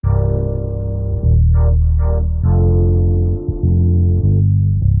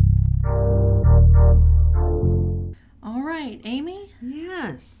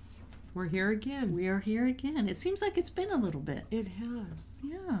We're here again. We are here again. It seems like it's been a little bit. It has.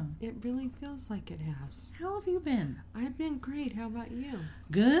 Yeah. It really feels like it has. How have you been? I've been great. How about you?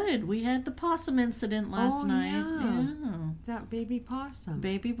 Good. We had the possum incident last night. Yeah. That baby possum.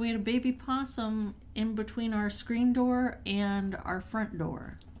 We had a baby possum in between our screen door and our front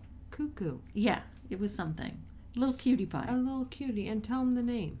door. Cuckoo. Yeah, it was something. A little cutie pie. A little cutie. And tell him the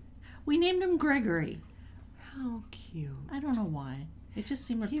name. We named him Gregory. How cute. I don't know why. It just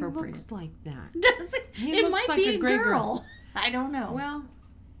seemed appropriate. He looks like that. Does it? He looks might like be a a girl. I don't know. Well,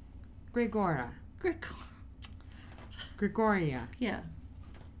 Gregoria. Yeah.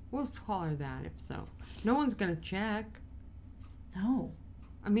 We'll call her that if so. No one's going to check. No.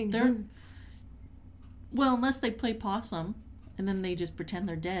 I mean, well, unless they play possum and then they just pretend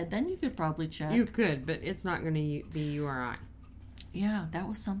they're dead, then you could probably check. You could, but it's not going to be you or I. Yeah, that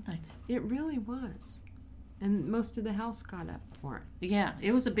was something. It really was. And most of the house got up for it. Yeah,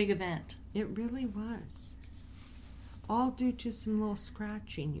 it was a big event. It really was. All due to some little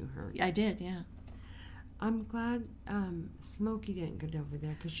scratching you heard. I did, yeah. I'm glad Smokey didn't get over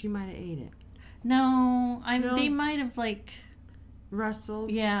there because she might have ate it. No, they might have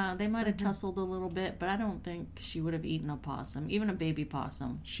Rustled. Yeah, they might have tussled a little bit, but I don't think she would have eaten a possum, even a baby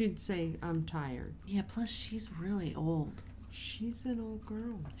possum. She'd say, I'm tired. Yeah, plus she's really old. She's an old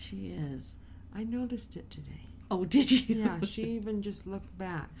girl. She is. I noticed it today. Oh, did you? Yeah, she even just looked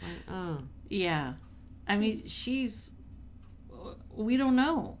back. Yeah. I mean, we don't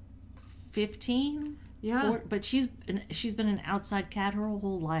know, 15? Yeah. But she's been an outside cat her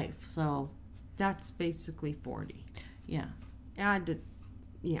whole life, so. That's basically 40. Yeah.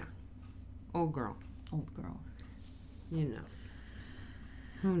 Yeah. Old girl. Old girl. You know.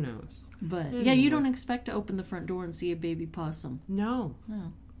 Who knows? But, yeah, you don't expect to open the front door and see a baby possum. No.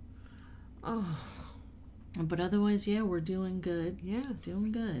 No. Oh. But otherwise, yeah, we're doing good. Yes.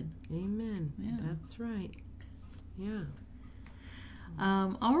 Doing good. Amen. Yeah. That's right. Yeah.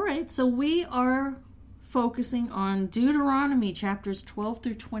 All right, so we are focusing on Deuteronomy chapters 12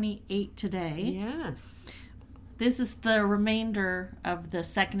 through 28 today. Yes. This is the remainder of the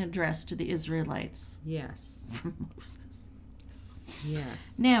second address to the Israelites. Yes. From Moses.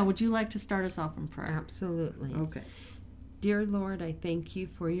 Yes. Now, would you like to start us off in prayer? Absolutely. Okay. Dear Lord, I thank you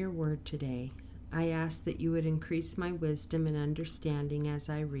for your word today. I ask that you would increase my wisdom and understanding as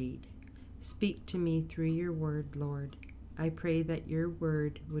I read. Speak to me through your word, Lord. I pray that your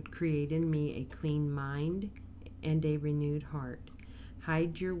word would create in me a clean mind and a renewed heart.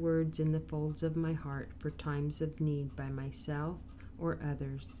 Hide your words in the folds of my heart for times of need by myself or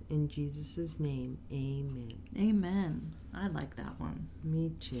others. In Jesus' name, amen. Amen. I like that one.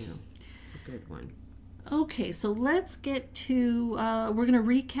 Me too. It's a good one. Okay, so let's get to, we're going to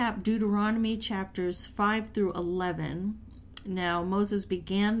recap Deuteronomy chapters 5 through 11. Now, Moses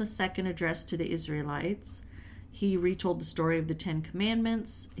began the second address to the Israelites. He retold the story of the Ten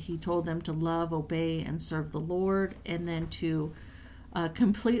Commandments. He told them to love, obey, and serve the Lord, and then to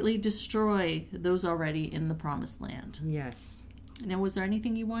completely destroy those already in the Promised Land. Yes. Now, was there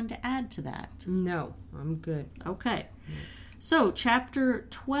anything you wanted to add to that? No, I'm good. Okay. So, chapter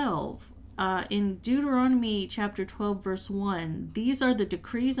 12. In Deuteronomy chapter 12, verse 1, these are the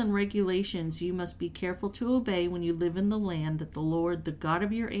decrees and regulations you must be careful to obey when you live in the land that the Lord, the God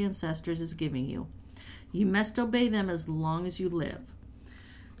of your ancestors, is giving you. You must obey them as long as you live.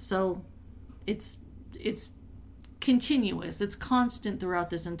 So it's continuous. It's constant throughout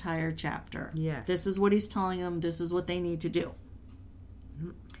this entire chapter. Yes. This is what he's telling them. This is what they need to do.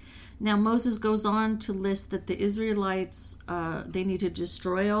 Now, Moses goes on to list that the Israelites, they need to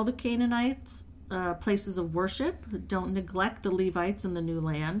destroy all the Canaanites, places of worship. Don't neglect the Levites in the new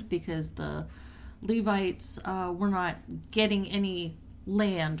land because the Levites were not getting any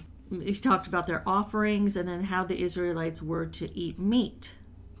land. He talked about their offerings and then how the Israelites were to eat meat.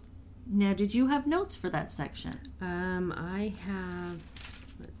 Now, did you have notes for that section? I have,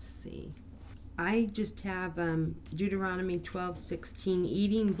 let's see. I just have Deuteronomy 12:16.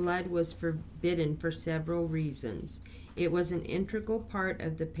 Eating blood was forbidden for several reasons. It was an integral part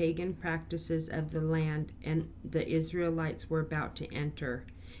of the pagan practices of the land and the Israelites were about to enter.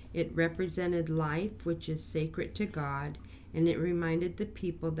 It represented life, which is sacred to God, and it reminded the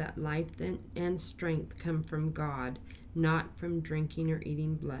people that life and strength come from God, not from drinking or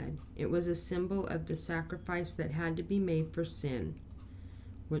eating blood. It was a symbol of the sacrifice that had to be made for sin,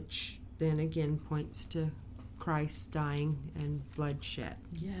 which then again points to Christ dying and bloodshed.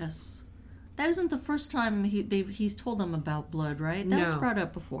 Yes. That isn't the first time he's told them about blood, right? That was brought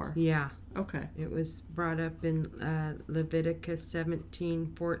up before. Yeah. Okay. It was brought up in Leviticus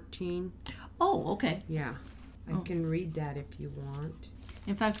 17:14. Oh, okay. Yeah. I can read that if you want.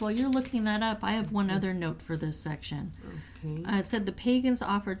 In fact, while you're looking that up, I have one other note for this section. Okay. It said the pagans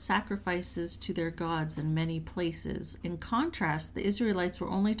offered sacrifices to their gods in many places. In contrast, the Israelites were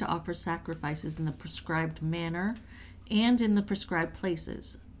only to offer sacrifices in the prescribed manner and in the prescribed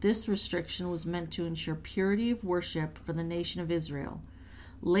places. This restriction was meant to ensure purity of worship for the nation of Israel.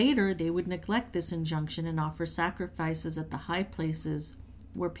 Later, they would neglect this injunction and offer sacrifices at the high places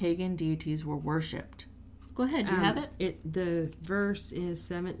where pagan deities were worshipped. Go ahead, you have it? The verse is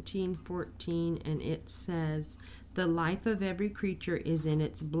 17:14, and it says, "The life of every creature is in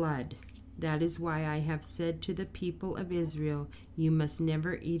its blood. That is why I have said to the people of Israel, you must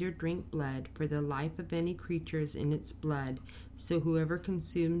never eat or drink blood, for the life of any creature is in its blood. So whoever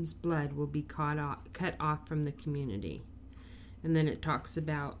consumes blood will be cut off from the community." And then it talks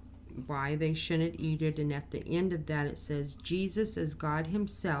about why they shouldn't eat it, and at the end of that it says, "Jesus as God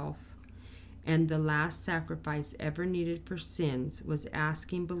himself and the last sacrifice ever needed for sins was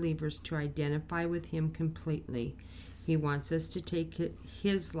asking believers to identify with him completely. He wants us to take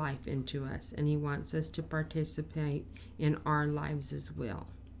his life into us, and he wants us to participate in our lives as well."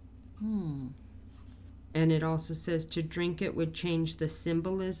 And it also says to drink it would change the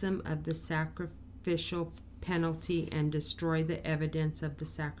symbolism of the sacrificial penalty and destroy the evidence of the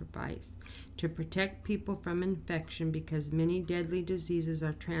sacrifice. To protect people from infection, because many deadly diseases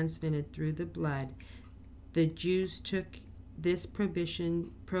are transmitted through the blood, the Jews took this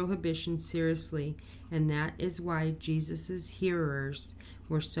prohibition seriously, and that is why Jesus' hearers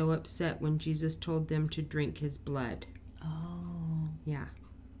were so upset when Jesus told them to drink his blood. Oh. Yeah.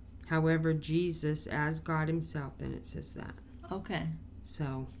 However, Jesus, as God himself, then it says that. Okay.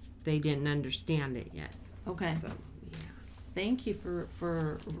 So they didn't understand it yet. Okay. So, yeah. Thank you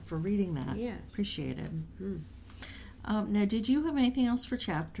for reading that. Yes. Appreciate it. Mm-hmm. Now, did you have anything else for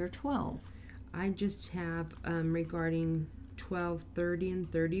chapter 12? I just have regarding 12:30 and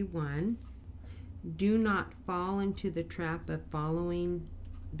 31. Do not fall into the trap of following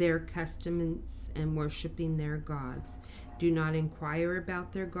their customs and worshiping their gods. Do not inquire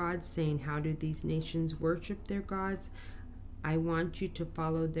about their gods, saying, "How do these nations worship their gods?" I want you to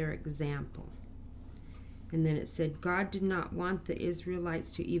follow their example. And then it said, God did not want the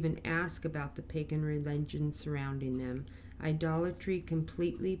Israelites to even ask about the pagan religion surrounding them. Idolatry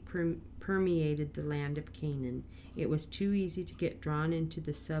completely permeated the land of Canaan. It was too easy to get drawn into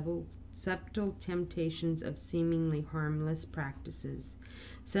the subtle temptations of seemingly harmless practices.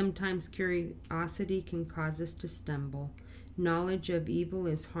 Sometimes curiosity can cause us to stumble. Knowledge of evil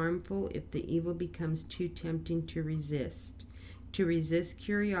is harmful if the evil becomes too tempting to resist. To resist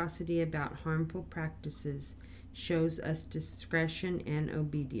curiosity about harmful practices shows us discretion and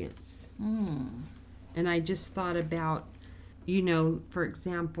obedience. And I just thought about, for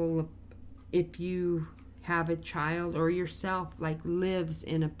example, if you have a child or yourself lives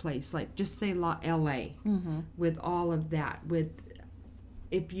in a place like, just say LA, with all of that,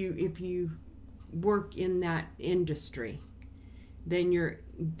 if you work in that industry, then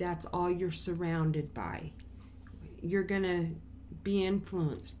that's all you're surrounded by. You're gonna be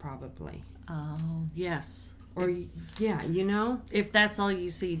influenced probably. Oh, yes. Or if that's all you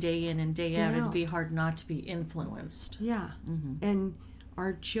see day in and day out, it'd be hard not to be influenced. Yeah. And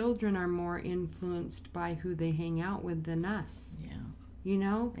our children are more influenced by who they hang out with than us.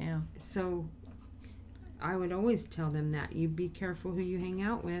 Yeah. So I would always tell them that you be careful who you hang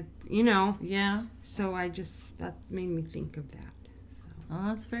out with. Yeah. So that made me think of that. So. Oh,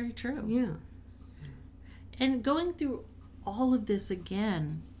 that's very true. Yeah. And going through all of this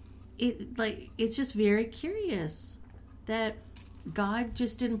again, it's just very curious that God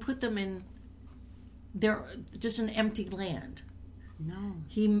just didn't put them in just an empty land. No.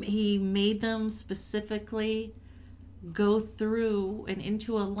 He made them specifically go through and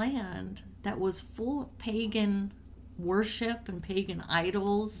into a land that was full of pagan worship and pagan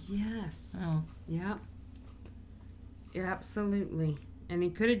idols. Yes. Oh. Yep. Yeah, absolutely. And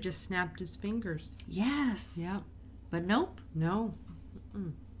he could have just snapped his fingers. Yes. Yep. But nope. No.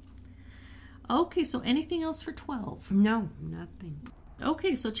 Okay, so anything else for 12? No, nothing.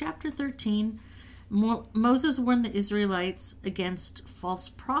 Okay, so chapter 13, Moses warned the Israelites against false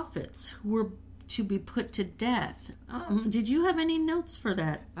prophets who were to be put to death. Did you have any notes for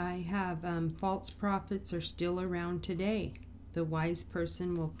that? I have false prophets are still around today. The wise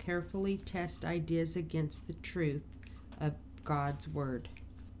person will carefully test ideas against the truth of God's word.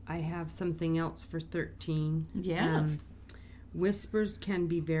 I have something else for 13. Yeah. Whispers can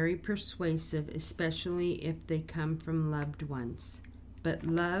be very persuasive, especially if they come from loved ones. But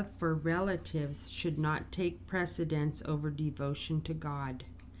love for relatives should not take precedence over devotion to God.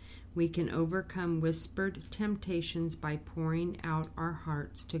 We can overcome whispered temptations by pouring out our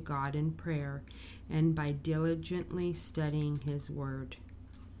hearts to God in prayer and by diligently studying His Word.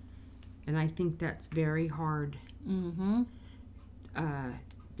 And I think that's very hard. Mm-hmm.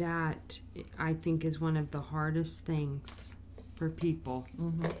 That, I think, is one of the hardest things for people,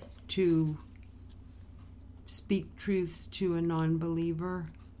 Mm-hmm. to speak truth to a non-believer.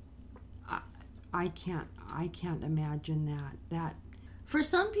 I can't imagine that. For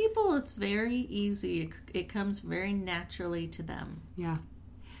some people, it's very easy. It comes very naturally to them. Yeah.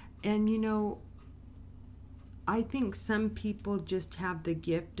 And I think some people just have the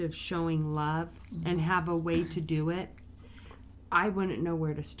gift of showing love and have a way to do it. I wouldn't know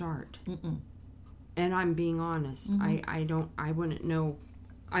where to start. Mm-mm. And I'm being honest. Mm-hmm. I wouldn't know.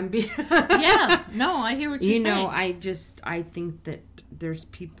 I'm being Yeah. No, I hear what you're saying. I think that there's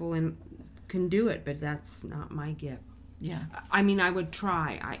people can do it, but that's not my gift. Yeah. I mean, I would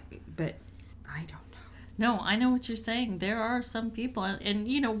try, but I don't know. No, I know what you're saying. There are some people, and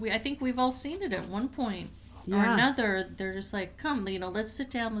I think we've all seen it at one point or another. They're just like, come, let's sit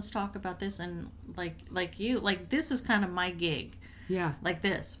down, let's talk about this, and this is kind of my gig. Yeah. Like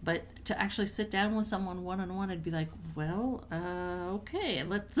this, but to actually sit down with someone one-on-one and be like, well, okay,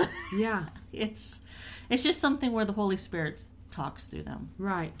 let's. Yeah. It's just something where the Holy Spirit talks through them.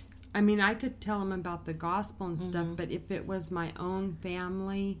 Right. I mean, I could tell them about the gospel and stuff, but if it was my own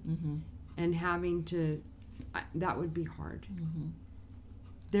family and having to, that would be hard. Mm-hmm.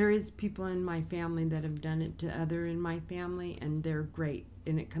 There is people in my family that have done it to other in my family, and they're great,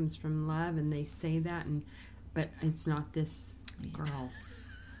 and it comes from love, and they say that, but it's not this girl.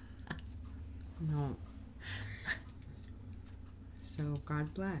 No. So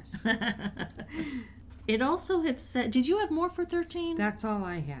God bless. It also had said, did you have more for 13? That's all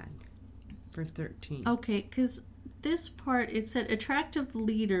I had for 13. Okay, because this part, it said, attractive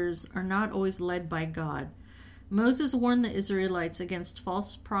leaders are not always led by God. Moses warned the Israelites against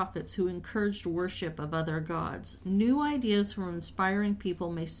false prophets who encouraged worship of other gods. New ideas from inspiring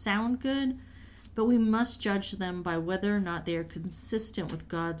people may sound good, but we must judge them by whether or not they are consistent with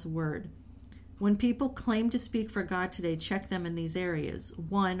God's word. When people claim to speak for God today, check them in these areas.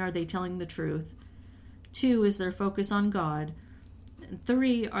 1, are they telling the truth? 2, is their focus on God?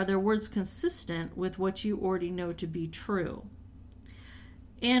 3, are their words consistent with what you already know to be true?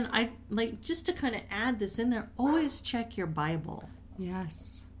 And I just to kind of add this in there, always check your Bible.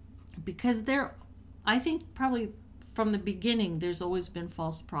 Yes. Because I think probably from the beginning, there's always been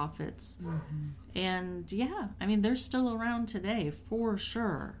false prophets. Mm-hmm. And yeah, I mean, they're still around today, for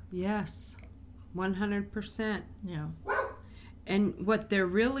sure. Yes, 100%. Yeah. And what they're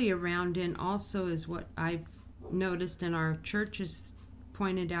really around in also is what I've noticed and our churches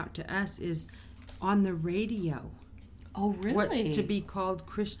pointed out to us is on the radio. Oh, really? What's to be called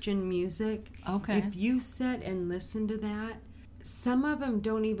Christian music. Okay. If you sit and listen to that, some of them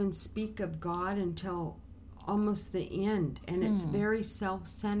don't even speak of God until almost the end, and it's very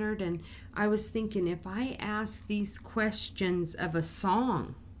self-centered. And I was thinking, if I ask these questions of a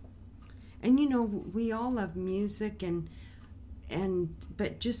song, and we all love music,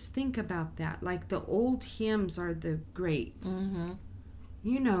 but just think about that. Like the old hymns are the greats,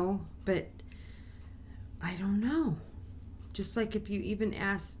 but I don't know. Just like if you even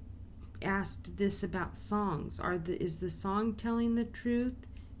asked this about songs, is the song telling the truth?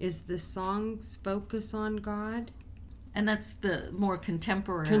 Is the song's focus on God? And that's the more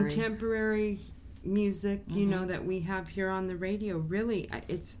contemporary music, that we have here on the radio. Really,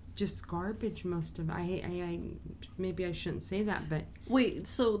 it's just garbage. Most of I maybe I shouldn't say that, but wait.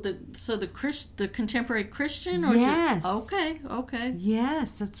 So the contemporary Christian, or yes, okay,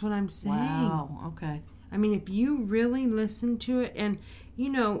 yes, that's what I'm saying. Wow, okay. I mean, if you really listen to it, and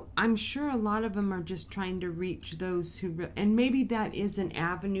I'm sure a lot of them are just trying to reach those who, and maybe that is an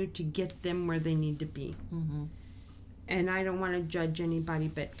avenue to get them where they need to be. Mm-hmm. And I don't want to judge anybody,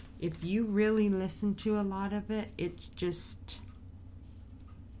 but if you really listen to a lot of it, it's just,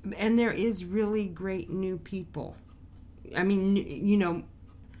 and there is really great new people. I mean,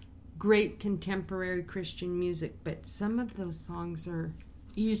 great contemporary Christian music, but some of those songs are...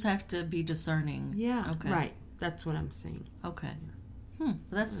 You just have to be discerning. Yeah, okay. Right. That's what I'm saying. Okay.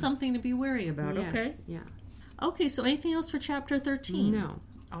 That's something to be wary about, yes, okay? Yeah. Okay, so anything else for chapter 13? No.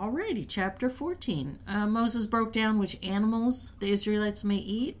 Alrighty, chapter 14. Moses broke down which animals the Israelites may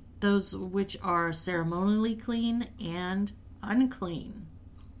eat, those which are ceremonially clean and unclean.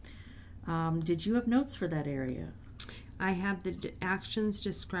 Did you have notes for that area? I have the actions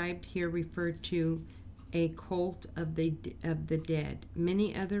described here refer to a cult of the dead.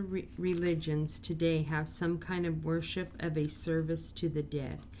 Many other religions today have some kind of worship of a service to the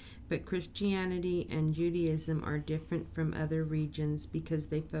dead. But Christianity and Judaism are different from other regions because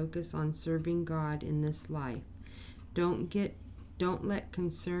they focus on serving God in this life. Don't let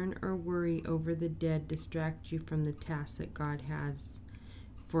concern or worry over the dead distract you from the task that God has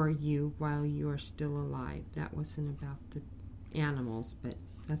for you while you are still alive. That wasn't about the animals, but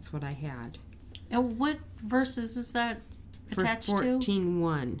that's what I had. And what verses is that attached For to?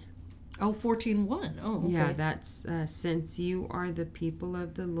 14:1. Oh, 14:1. Oh, okay. Yeah, that's since you are the people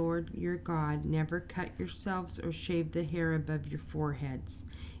of the Lord your God, never cut yourselves or shave the hair above your foreheads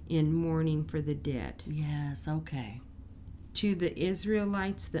in mourning for the dead. Yes, okay. To the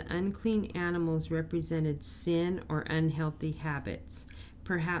Israelites, the unclean animals represented sin or unhealthy habits.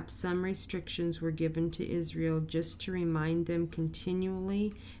 Perhaps some restrictions were given to Israel just to remind them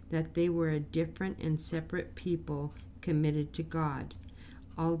continually that they were a different and separate people committed to God.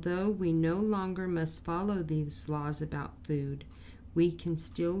 Although we no longer must follow these laws about food, we can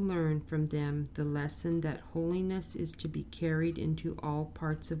still learn from them the lesson that holiness is to be carried into all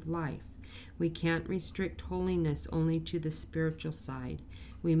parts of life. We can't restrict holiness only to the spiritual side.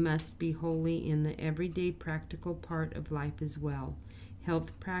 We must be holy in the everyday practical part of life as well.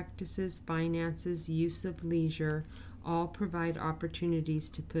 Health practices, finances, use of leisure, all provide opportunities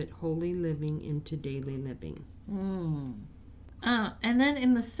to put holy living into daily living. And then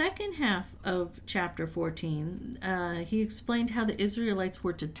in the second half of chapter 14, he explained how the Israelites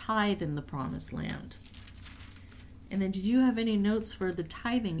were to tithe in the promised land. And then did you have any notes for the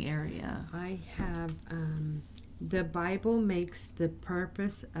tithing area? I have, the Bible makes the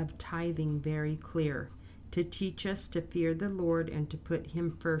purpose of tithing very clear, to teach us to fear the Lord and to put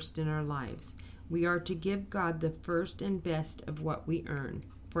Him first in our lives. We are to give God the first and best of what we earn.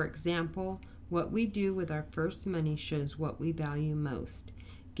 For example, what we do with our first money shows what we value most.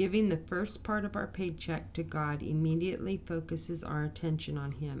 Giving the first part of our paycheck to God immediately focuses our attention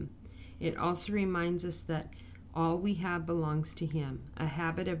on Him. It also reminds us that all we have belongs to Him. A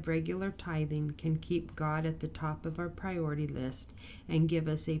habit of regular tithing can keep God at the top of our priority list and give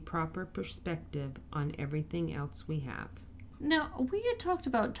us a proper perspective on everything else we have. Now, we had talked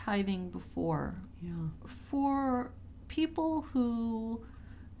about tithing before. Yeah. For people who,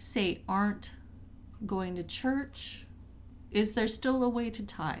 say, aren't going to church, is there still a way to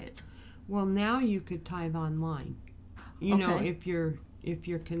tithe? Well, now you could tithe online. You know, Okay. if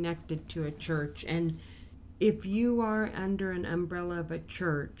you're connected to a church, and if you are under an umbrella of a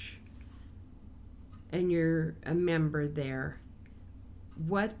church and you're a member there,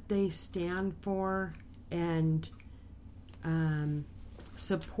 what they stand for and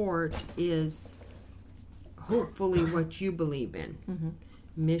support is hopefully what you believe in. Mm-hmm.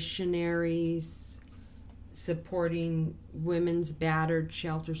 Missionaries, supporting women's battered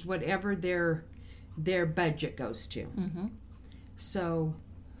shelters, whatever their budget goes to. Mm-hmm. So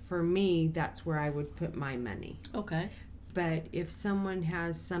for me, that's where I would put my money. Okay. But if someone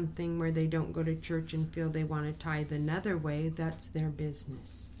has something where they don't go to church and feel they want to tithe another way, that's their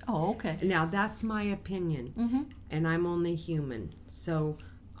business. Oh, okay. Now, that's my opinion, Mm-hmm. and I'm only human. So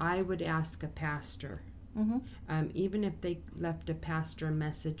I would ask a pastor. Mm-hmm. Even if they left a pastor a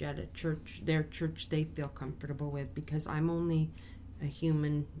message at a church, their church they feel comfortable with, because I'm only a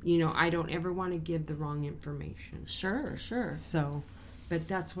human. You know, I don't ever want to give the wrong information. Sure. So, but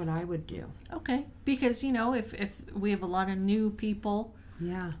that's what I would do. Okay. Because, you know, if we have a lot of new people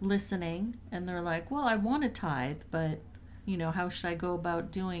Yeah. listening and they're like, well, I want to tithe, but, you know, how should I go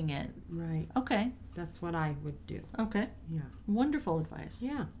about doing it? Right. Okay. That's what I would do. Okay. Yeah. Wonderful advice.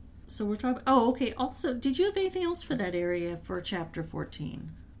 Yeah. So we're talking... Oh, okay. Also, did you have anything else for that area for chapter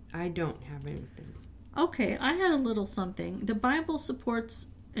 14? I don't have anything. Okay, I had a little something. The Bible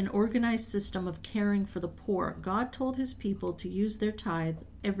supports an organized system of caring for the poor. God told His people to use their tithe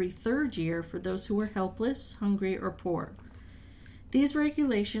every third year for those who were helpless, hungry, or poor. These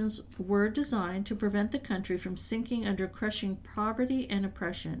regulations were designed to prevent the country from sinking under crushing poverty and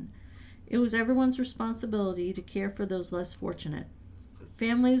oppression. It was everyone's responsibility to care for those less fortunate.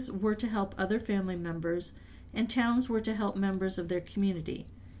 Families were to help other family members, and towns were to help members of their community.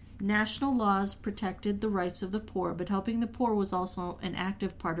 National laws protected the rights of the poor, but helping the poor was also an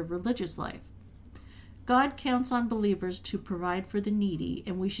active part of religious life. God counts on believers to provide for the needy,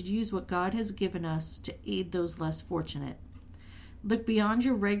 and we should use what God has given us to aid those less fortunate. Look beyond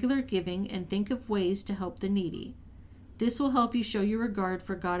your regular giving and think of ways to help the needy. This will help you show your regard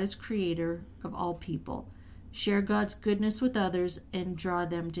for God as creator of all people. Share God's goodness with others and draw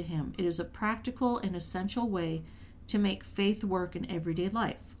them to Him. It is a practical and essential way to make faith work in everyday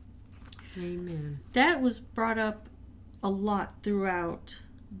life. Amen. That was brought up a lot throughout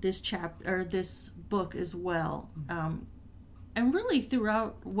this chapter or this book as well. and really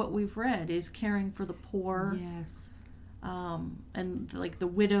throughout what we've read is caring for the poor. Yes. And like the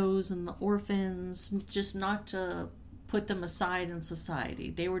widows and the orphans, just not to put them aside in society.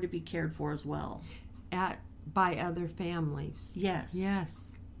 They were to be cared for as well. By other families. Yes.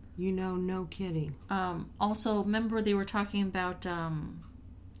 Yes. No kidding. Also, remember they were talking about,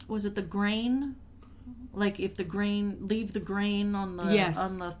 was it the grain? Like if the grain, leave the grain on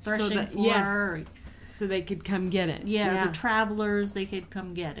the threshing floor. Yes. So they could come get it. Yeah, the travelers, they could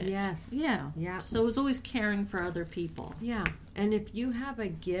come get it. Yes. Yeah. Yeah. So it was always caring for other people. Yeah. And if you have a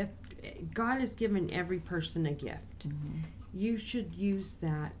gift, God has given every person a gift. Mm-hmm. You should use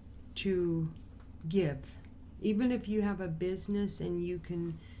that to give. Even if you have a business and you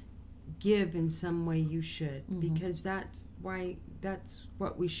can give in some way, you should. Mm-hmm. Because that's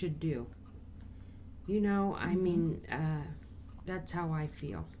what we should do. I mean, that's how I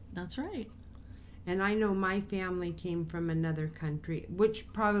feel. That's right. And I know my family came from another country,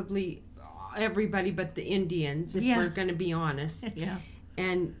 which probably everybody but the Indians, if we're going to be honest. Yeah.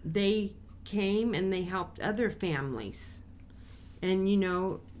 And they came and they helped other families. And,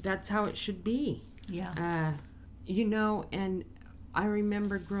 that's how it should be. Yeah. And I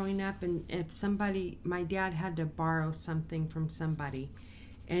remember growing up, and if my dad had to borrow something from somebody,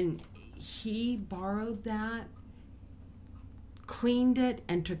 and he borrowed that, cleaned it,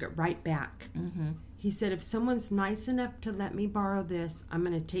 and took it right back. Mm-hmm. He said, if someone's nice enough to let me borrow this, I'm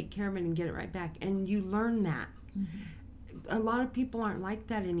going to take care of it and get it right back. And you learn that. Mm-hmm. A lot of people aren't like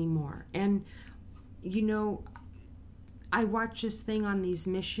that anymore. And, I watched this thing on these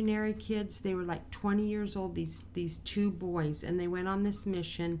missionary kids. They were like 20 years old, these two boys, and they went on this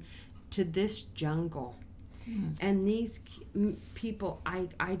mission to this jungle. Mm-hmm. And these people,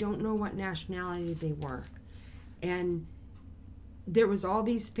 I don't know what nationality they were. And there was all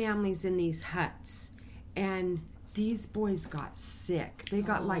these families in these huts, and these boys got sick. They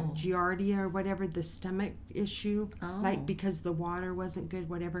got like giardia or whatever, the stomach issue, like because the water wasn't good,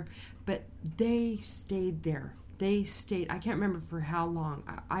 whatever. But they stayed there. They stayed. I can't remember for how long.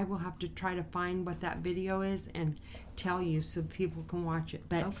 I will have to try to find what that video is and tell you so people can watch it.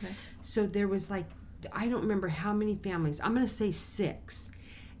 But so there was like, I don't remember how many families. I'm going to say 6.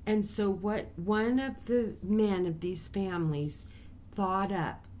 And so what one of the men of these families thought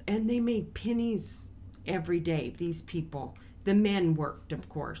up, and they made pennies every day, these people. The men worked, of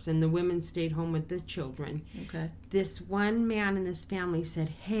course, and the women stayed home with the children. Okay. This one man in this family said,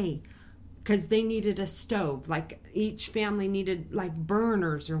 hey, because they needed a stove, like each family needed like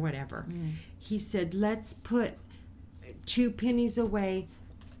burners or whatever. He said, let's put 2 pennies away.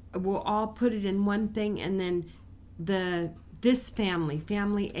 We'll all put it in one thing, and then this family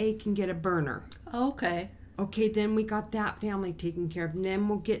A, can get a burner. Okay. Okay, then we got that family taken care of, and then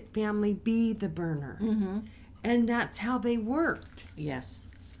we'll get family B the burner. Mm-hmm. And that's how they worked. Yes.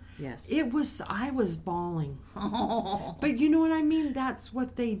 I was bawling. But you know what I mean? That's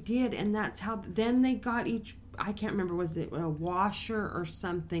what they did, and that's how, then they got each, I can't remember, was it a washer or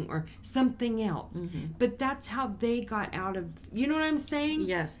something else? Mm-hmm. But that's how they got out of, you know what I'm saying?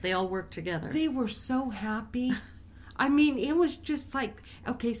 Yes, they all worked together. They were so happy. I mean, it was just like,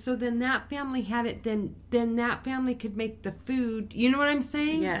 okay, so then that family had it, then that family could make the food. You know what I'm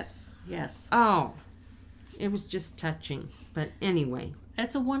saying? Yes. Oh, it was just touching. But anyway.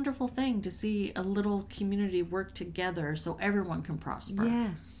 It's a wonderful thing to see a little community work together so everyone can prosper.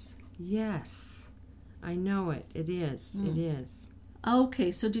 Yes. I know it. It is. It is. Okay,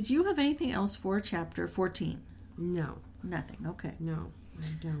 so did you have anything else for chapter 14? No. Nothing. Okay. No, I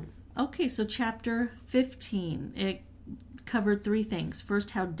don't. Okay, so chapter 15, it covered 3 things.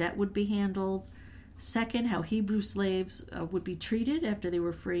 First, how debt would be handled. Second, how Hebrew slaves would be treated after they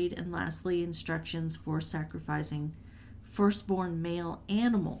were freed. And lastly, instructions for sacrificing firstborn male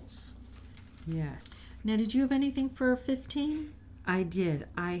animals. Yes. Now, did you have anything for 15? I did.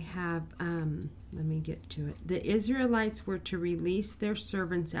 I have, let me get to it. The Israelites were to release their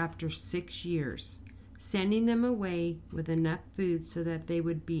servants after 6 years, sending them away with enough food so that they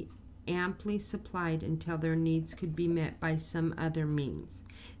would be amply supplied until their needs could be met by some other means.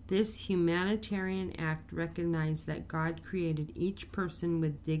 This humanitarian act recognized that God created each person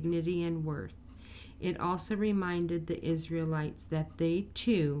with dignity and worth. It also reminded the Israelites that they,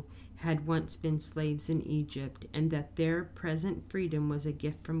 too, had once been slaves in Egypt, and that their present freedom was a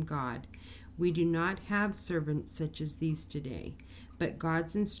gift from God. We do not have servants such as these today, but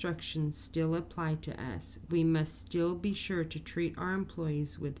God's instructions still apply to us. We must still be sure to treat our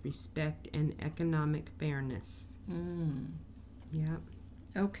employees with respect and economic fairness. Yeah.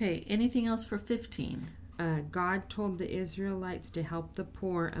 Okay, anything else for 15? God told the Israelites to help the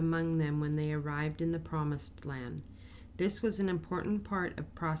poor among them when they arrived in the Promised Land. This was an important part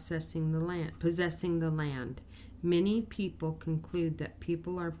of possessing the land. Many people conclude that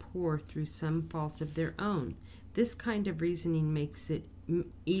people are poor through some fault of their own. This kind of reasoning makes it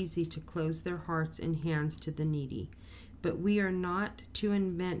easy to close their hearts and hands to the needy. But we are not to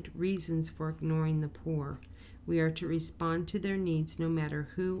invent reasons for ignoring the poor. We are to respond to their needs no matter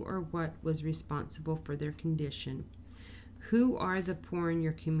who or what was responsible for their condition. Who are the poor in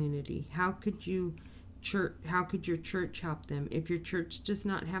your community? How could your church help them? If your church does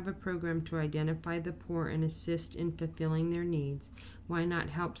not have a program to identify the poor and assist in fulfilling their needs, why not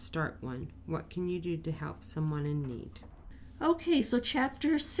help start one? What can you do to help someone in need? Okay, so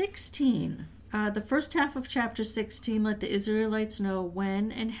chapter 16. The first half of chapter 16 let the Israelites know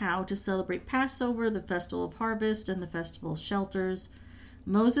when and how to celebrate Passover, the Festival of Harvest, and the Festival of Shelters.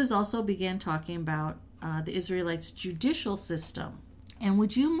 Moses also began talking about the Israelites' judicial system. And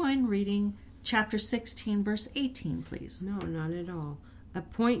would you mind reading chapter 16, verse 18, please? No, not at all.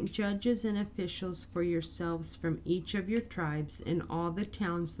 Appoint judges and officials for yourselves from each of your tribes in all the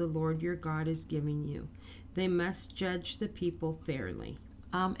towns the Lord your God is giving you. They must judge the people fairly.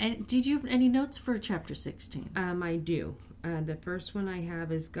 And did you have any notes for chapter 16? I do. The first one I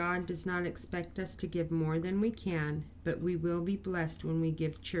have is God does not expect us to give more than we can, but we will be blessed when we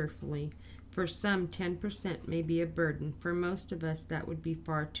give cheerfully. For some, 10% may be a burden. For most of us, that would be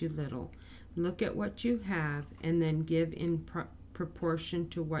far too little. Look at what you have and then give in proportion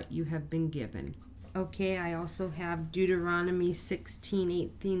to what you have been given. Okay, I also have Deuteronomy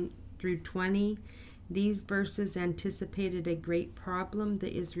 16:18 through 20. These verses anticipated a great problem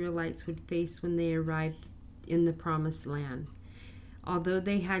the Israelites would face when they arrived in the Promised Land. Although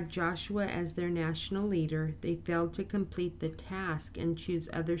they had Joshua as their national leader, they failed to complete the task and choose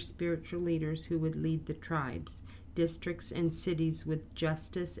other spiritual leaders who would lead the tribes, districts, and cities with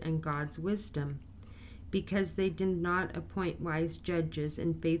justice and God's wisdom. Because they did not appoint wise judges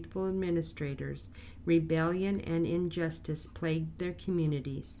and faithful administrators, rebellion and injustice plagued their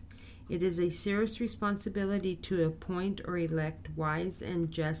communities. It is a serious responsibility to appoint or elect wise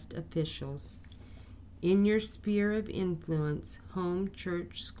and just officials. In your sphere of influence, home,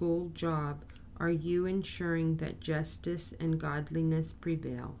 church, school, job, are you ensuring that justice and godliness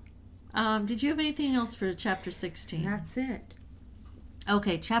prevail? Did you have anything else for chapter 16? That's it.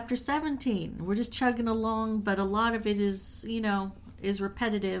 Okay, chapter 17. We're just chugging along, but a lot of it is, is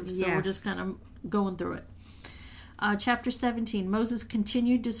repetitive, so we're just kind of going through it. Chapter 17, Moses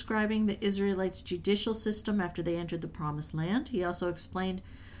continued describing the Israelites' judicial system after they entered the Promised Land. He also explained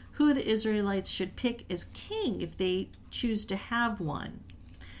who the Israelites should pick as king if they choose to have one.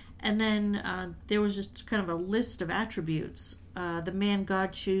 And then there was just kind of a list of attributes. The man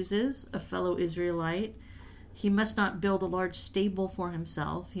God chooses, a fellow Israelite. He must not build a large stable for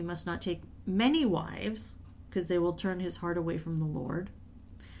himself. He must not take many wives, because they will turn his heart away from the Lord.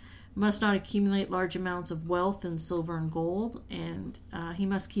 Must not accumulate large amounts of wealth in silver and gold, and he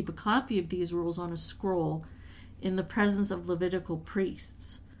must keep a copy of these rules on a scroll in the presence of Levitical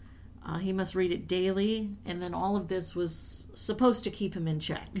priests. He must read it daily, and then all of this was supposed to keep him in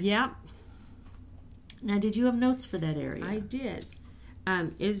check. Yep. Now, did you have notes for that area? I did.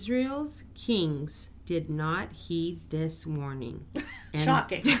 Israel's kings did not heed this warning.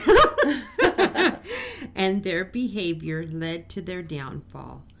 Shocking. And their behavior led to their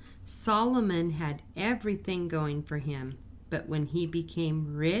downfall. Solomon had everything going for him, but when he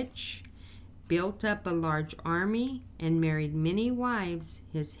became rich, built up a large army, and married many wives,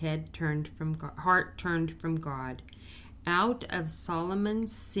 his heart turned from God. Out of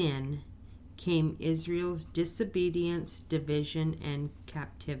Solomon's sin came Israel's disobedience, division, and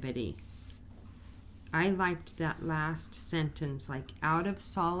captivity. I liked that last sentence, like out of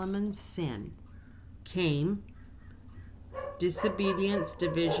Solomon's sin came disobedience,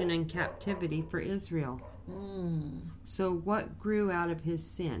 division, and captivity for Israel. So what grew out of his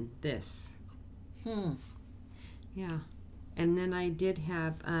sin? This. Yeah. And then I did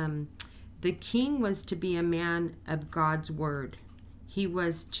have, the king was to be a man of God's word. He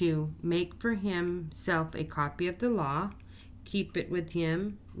was to make for himself a copy of the law, keep it with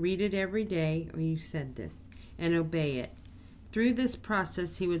him, read it every day, or you said this, and obey it. Through this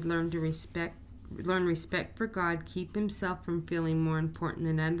process, he would learn respect for God, keep himself from feeling more important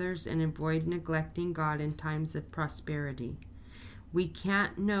than others, and avoid neglecting God in times of prosperity. We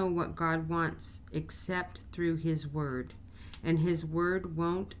can't know what God wants except through his word, and his word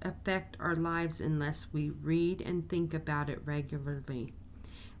won't affect our lives unless we read and think about it regularly.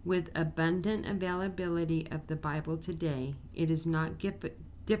 With abundant availability of the Bible today, it is not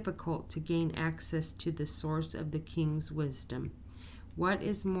difficult to gain access to the source of the king's wisdom. What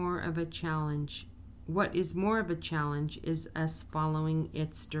is more of a challenge what is more of a challenge is us following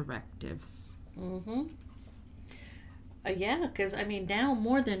its directives. Mm-hmm. Yeah, because, now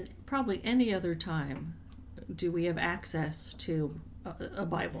more than probably any other time do we have access to a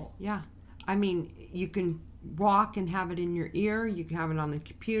Bible. Yeah. You can walk and have it in your ear. You can have it on the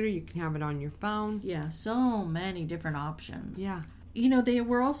computer. You can have it on your phone. Yeah, so many different options. Yeah. They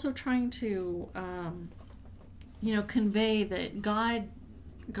were also trying to, convey that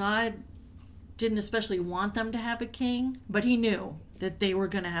God didn't especially want them to have a king, but he knew that they were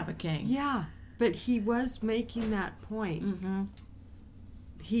going to have a king. Yeah, but he was making that point. Mm-hmm.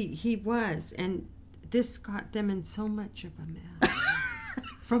 He was, and this got them in so much of a mess.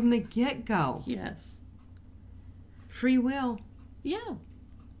 From the get-go. Yes. Free will. Yeah.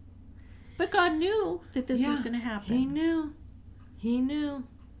 But God knew that this was going to happen. He knew. He knew.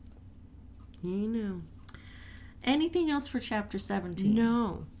 He knew. Anything else for chapter 17?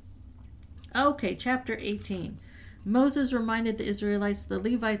 No. Okay, chapter 18. Moses reminded the Israelites the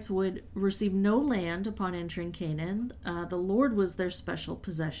Levites would receive no land upon entering Canaan. The Lord was their special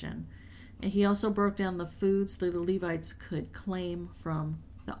possession. And he also broke down the foods that the Levites could claim from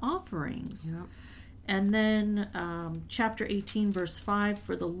the offerings. Yep. And then chapter 18, verse 5,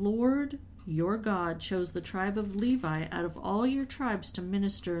 for the Lord your God chose the tribe of Levi out of all your tribes to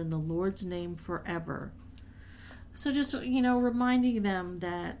minister in the Lord's name forever. So just, reminding them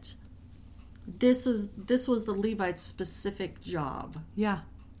that this was the Levites' specific job. Yeah,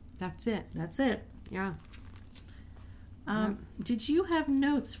 that's it. That's it. Yeah. Did you have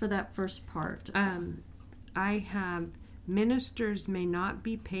notes for that first part? I have, ministers may not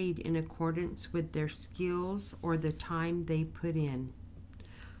be paid in accordance with their skills or the time they put in.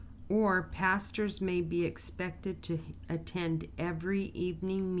 Or pastors may be expected to attend every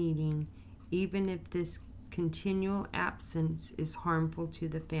evening meeting, even if this continual absence is harmful to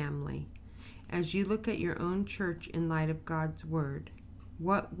the family. As you look at your own church in light of God's Word,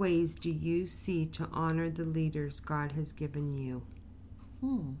 what ways do you see to honor the leaders God has given you?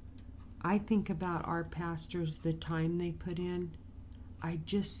 I think about our pastors, the time they put in. I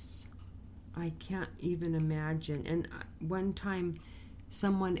can't even imagine. And one time,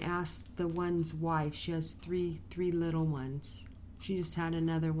 someone asked the one's wife, she has three little ones. She just had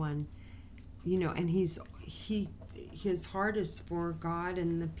another one, and his heart is for God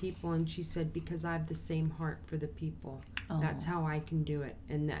and the people. And she said, because I have the same heart for the people. Oh. That's how I can do it.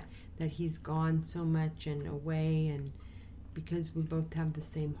 And that he's gone so much and away, and because we both have the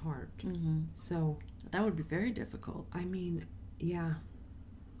same heart. Mm-hmm. So that would be very difficult. Yeah.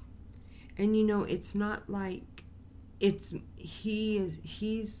 And it's not like he's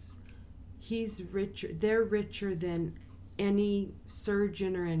richer. They're richer than any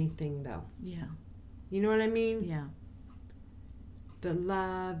surgeon or anything, though. Yeah. You know what I mean? Yeah. The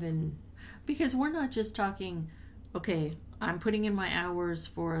love and... Because we're not just talking, okay, I'm putting in my hours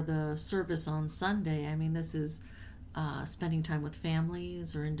for the service on Sunday. This is spending time with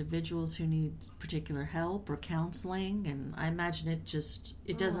families or individuals who need particular help or counseling. And I imagine it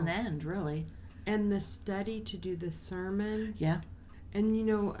doesn't end, really. And the study to do the sermon. Yeah. And,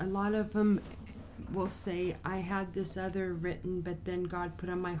 a lot of them will say, I had this other written, but then God put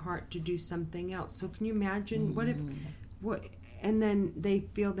on my heart to do something else. So can you imagine and then they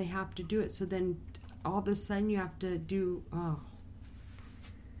feel they have to do it. So then all of a sudden you have to do,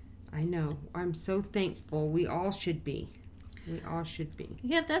 I know. I'm so thankful. We all should be.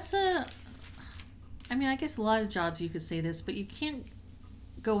 Yeah, that's I guess a lot of jobs you could say this, but you can't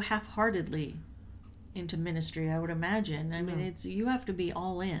go half-heartedly into ministry, I would imagine. You have to be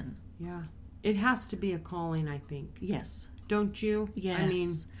all in. Yeah. It has to be a calling, I think. Yes. Don't you?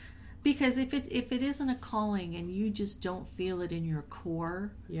 Yes. Because if it isn't a calling and you just don't feel it in your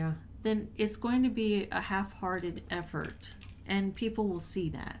core, yeah, then it's going to be a half-hearted effort, and people will see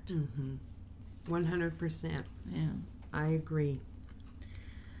that. 100%. Yeah. I agree.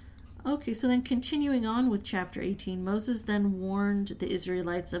 Okay, so then continuing on with chapter 18, Moses then warned the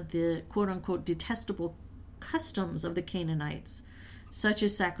Israelites of the quote-unquote detestable customs of the Canaanites, such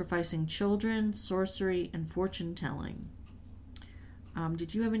as sacrificing children, sorcery, and fortune-telling.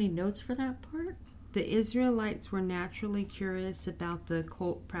 Did you have any notes for that part? The Israelites were naturally curious about the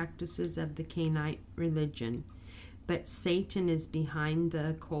occult practices of the Canaanite religion, but Satan is behind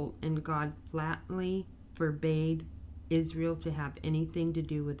the occult, and God flatly forbade Israel to have anything to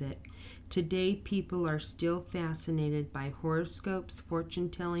do with it. Today, people are still fascinated by horoscopes,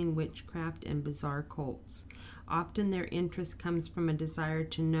 fortune-telling, witchcraft, and bizarre cults. Often their interest comes from a desire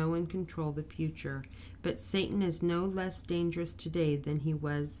to know and control the future, but Satan is no less dangerous today than he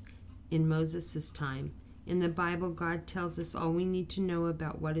was in Moses' time. In the Bible, God tells us all we need to know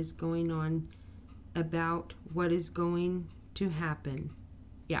about what is going on about what is going to happen.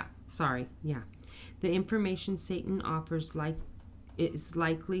 The information Satan offers is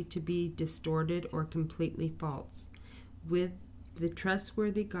likely to be distorted or completely false. With the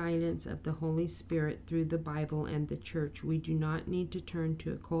trustworthy guidance of the Holy Spirit through the Bible and the Church, we do not need to turn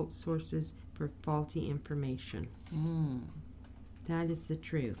to occult sources for faulty information. That is the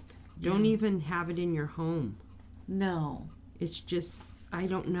truth. Don't even have it in your home. No. It's just, I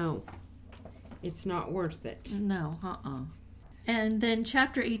don't know. It's not worth it. No, And then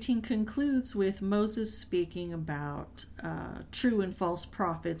chapter 18 concludes with Moses speaking about true and false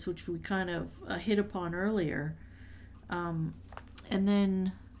prophets, which we kind of hit upon earlier. And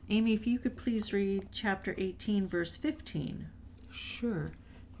then, Amy, if you could please read chapter 18, verse 15. Sure.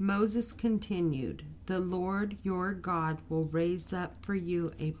 Moses continued, "The Lord your God will raise up for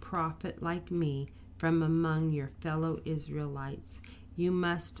you a prophet like me from among your fellow Israelites. You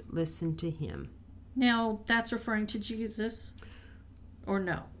must listen to him." Now, that's referring to Jesus? Or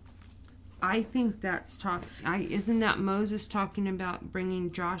no? I think that's isn't that Moses talking about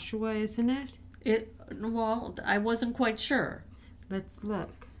bringing Joshua, isn't it? Well, I wasn't quite sure. Let's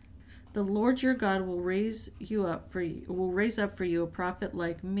look. The Lord your God will raise up for you a prophet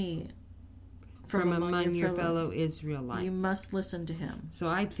like me from among your fellow Israelites. You must listen to him. So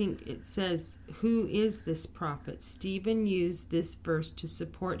I think it says, who is this prophet? Stephen used this verse to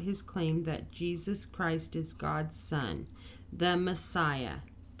support his claim that Jesus Christ is God's Son, the Messiah.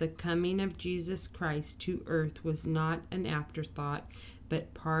 The coming of Jesus Christ to earth was not an afterthought,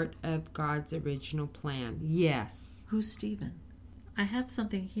 but part of God's original plan. Yes. Who's Stephen? I have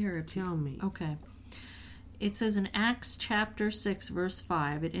something here. Tell me. Okay. It says in Acts chapter 6, verse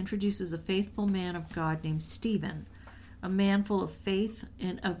 5, it introduces a faithful man of God named Stephen, a man full of faith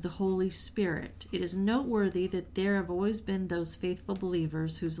and of the Holy Spirit. It is noteworthy that there have always been those faithful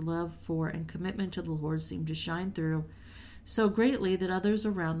believers whose love for and commitment to the Lord seem to shine through so greatly that others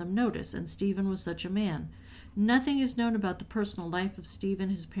around them notice, and Stephen was such a man. Nothing is known about the personal life of Stephen,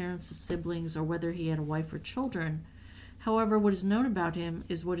 his parents, his siblings, or whether he had a wife or children. However, what is known about him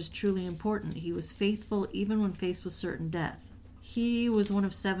is what is truly important. He was faithful even when faced with certain death. He was one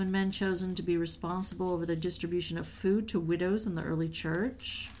of 7 men chosen to be responsible over the distribution of food to widows in the early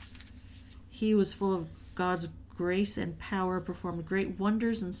church. He was full of God's grace and power, performed great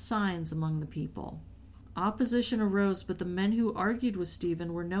wonders and signs among the people. Opposition arose, but the men who argued with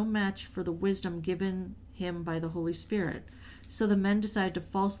Stephen were no match for the wisdom given him by the Holy Spirit. So the men decided to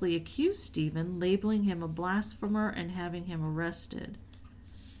falsely accuse Stephen, labeling him a blasphemer and having him arrested.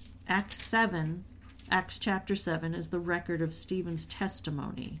 Acts chapter 7 is the record of Stephen's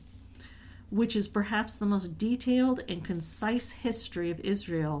testimony, which is perhaps the most detailed and concise history of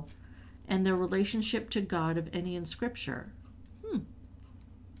Israel and their relationship to God of any in Scripture.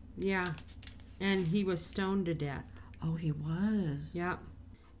 Yeah. And he was stoned to death. Oh, he was. Yeah.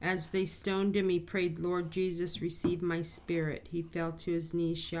 As they stoned him, he prayed, "Lord Jesus, receive my spirit." He fell to his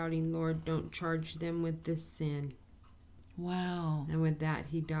knees, shouting, "Lord, don't charge them with this sin." Wow. And with that,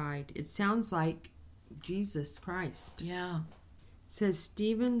 he died. It sounds like Jesus Christ. Yeah. It says,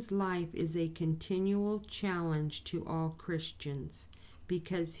 Stephen's life is a continual challenge to all Christians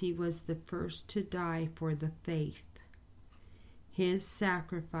because he was the first to die for the faith. His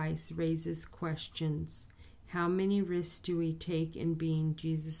sacrifice raises questions. How many risks do we take in being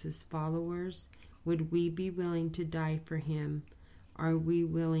Jesus' followers? Would we be willing to die for him? Are we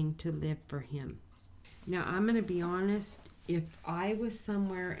willing to live for him? Now, I'm going to be honest. If I was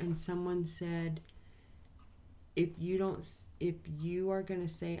somewhere and someone said, if you are going to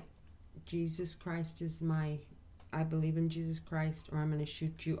say, Jesus Christ is I believe in Jesus Christ, or I'm going to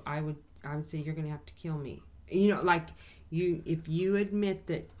shoot you, I would say, you're going to have to kill me. If you admit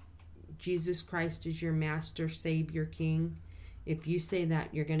that Jesus Christ is your master, savior, king, if you say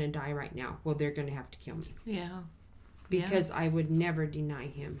that, you're going to die right now. Well, they're going to have to kill me. Yeah. Because I would never deny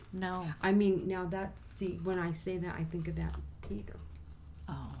him. No. I mean, now when I say that, I think of that Peter.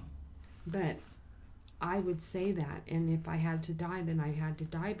 Oh. But I would say that, and if I had to die, then I had to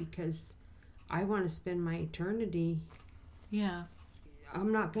die because I want to spend my eternity. Yeah.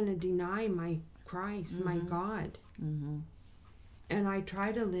 I'm not going to deny my Christ, my God. Mm-hmm. And I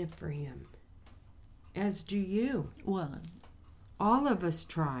try to live for him. As do you. Well. All of us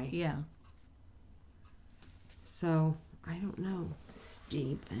try. Yeah. So, I don't know,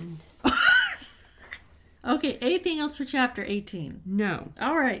 Stephen. Okay, anything else for chapter 18? No.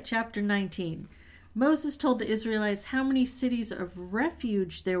 All right, chapter 19. Moses told the Israelites how many cities of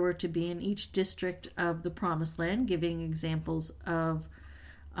refuge there were to be in each district of the Promised Land, giving examples of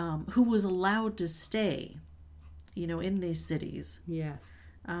who was allowed to stay, in these cities. Yes.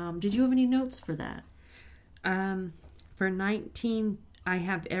 Did you have any notes for that? For 19, I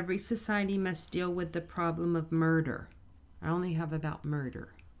have every society must deal with the problem of murder. I only have about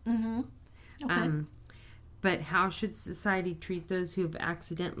murder. Mm-hmm. Okay. But how should society treat those who have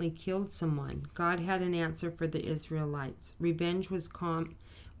accidentally killed someone? God had an answer for the Israelites. Revenge was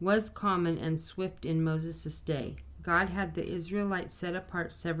common and swift in Moses' day. God had the Israelites set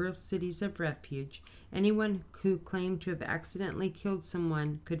apart several cities of refuge. Anyone who claimed to have accidentally killed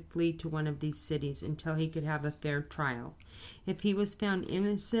someone could flee to one of these cities until he could have a fair trial. If he was found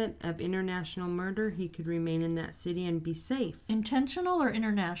innocent of international murder, he could remain in that city and be safe. Intentional or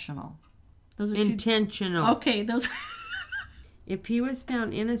international? Those are Intentional. two... Okay, those... If he was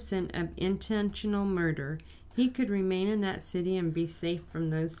found innocent of intentional murder, he could remain in that city and be safe from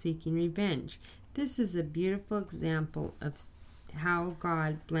those seeking revenge. This is a beautiful example of how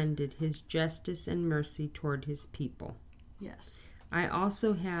God blended his justice and mercy toward his people. Yes. I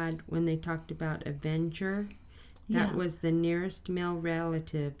also had, when they talked about avenger, that was the nearest male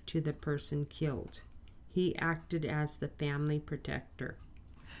relative to the person killed. He acted as the family protector.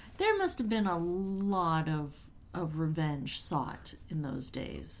 There must have been a lot of revenge sought in those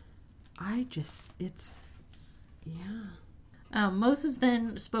days. Moses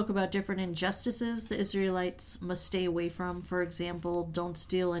then spoke about different injustices the Israelites must stay away from. For example, don't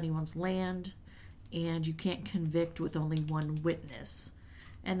steal anyone's land, and you can't convict with only one witness.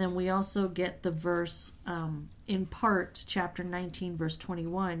 And then we also get the verse, in part, chapter 19, verse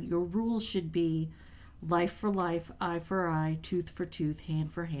 21, your rule should be life for life, eye for eye, tooth for tooth,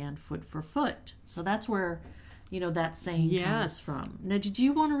 hand for hand, foot for foot. So that's where, that saying comes from. Now, did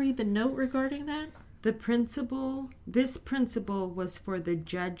you want to read the note regarding that? This principle was for the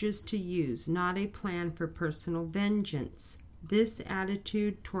judges to use, not a plan for personal vengeance. This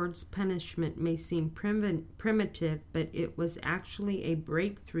attitude towards punishment may seem primitive, but it was actually a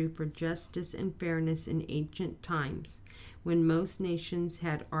breakthrough for justice and fairness in ancient times, when most nations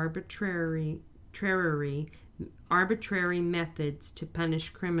had arbitrary methods to punish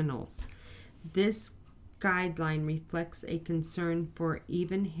criminals. This guideline reflects a concern for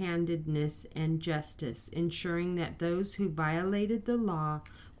even-handedness and justice, ensuring that those who violated the law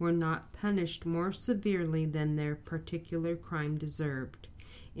were not punished more severely than their particular crime deserved.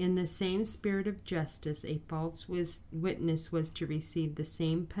 In the same spirit of justice, a false witness was to receive the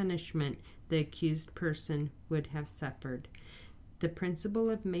same punishment the accused person would have suffered. The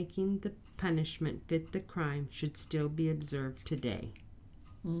principle of making the punishment fit the crime should still be observed today.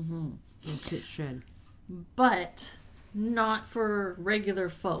 Mm-hmm. Yes, it should. But not for regular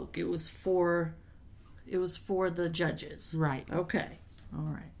folk. It was for the judges. Right. Okay. All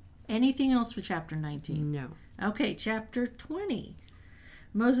right. Anything else for chapter 19? No. Okay, chapter 20.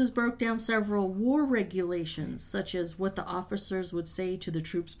 Moses broke down several war regulations, such as what the officers would say to the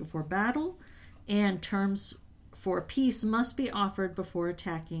troops before battle, and terms for peace must be offered before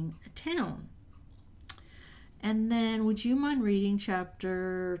attacking a town. And then, would you mind reading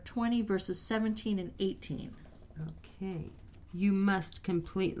chapter 20, verses 17 and 18? Okay. You must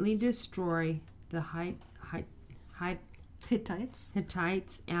completely destroy the Hittites,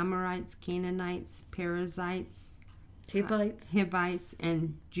 Amorites, Canaanites, Perizzites, Hivites,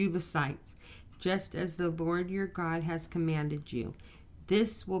 and Jebusites, just as the Lord your God has commanded you.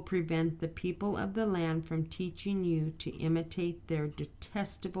 This will prevent the people of the land from teaching you to imitate their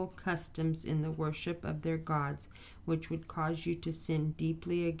detestable customs in the worship of their gods, which would cause you to sin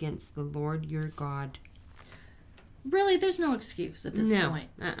deeply against the Lord your God. Really, there's no excuse at this point.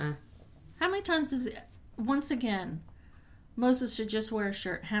 Uh-uh. How many times is it, once again, Moses should just wear a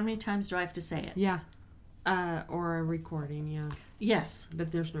shirt? How many times do I have to say it? Yeah. Or a recording, yeah. Yes.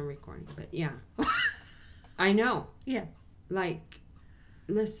 But there's no recording, but yeah. I know. Yeah. Like,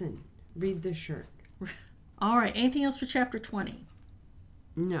 listen, read the shirt. All right. Anything else for chapter 20?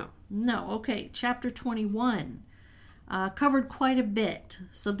 No. No. Okay. Chapter 21 covered quite a bit.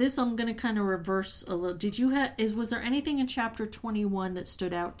 So this I'm going to kind of reverse a little. Was there anything in chapter 21 that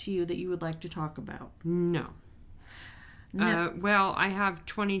stood out to you that you would like to talk about? No. Well, I have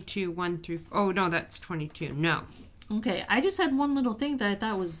 22, 1 through... Oh, no, that's 22. No. Okay. I just had one little thing that I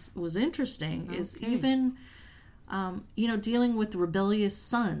thought was interesting. Okay. Is even, dealing with rebellious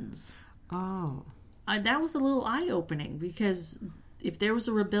sons. Oh. That was a little eye-opening, because if there was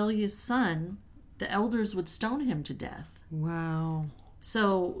a rebellious son, the elders would stone him to death. Wow.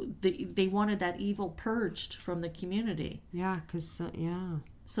 So they wanted that evil purged from the community. Yeah, because, yeah.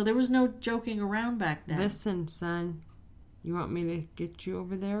 So there was no joking around back then. Listen, son, you want me to get you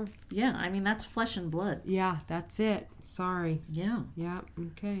over there? Yeah, I mean, that's flesh and blood. Yeah, that's it. Sorry. Yeah. Yeah,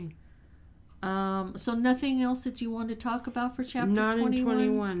 okay. So nothing else that you want to talk about for chapter Not 21? in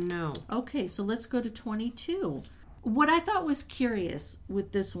 21, no. Okay, so let's go to 22. What I thought was curious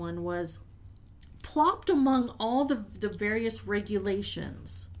with this one was plopped among all the various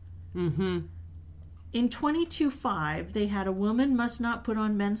regulations. Mm-hmm. In 22:5, they had a woman must not put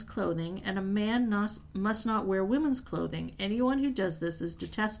on men's clothing and a man must not wear women's clothing. Anyone who does this is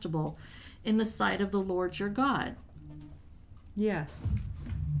detestable in the sight of the Lord your God. Yes.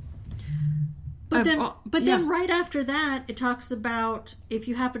 But yeah. then right after that, it talks about if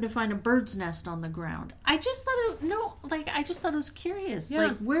you happen to find a bird's nest on the ground. I just thought it was curious. Yeah.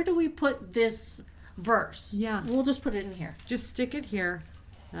 Like, where do we put this verse? Yeah. We'll just put it in here. Just stick it here.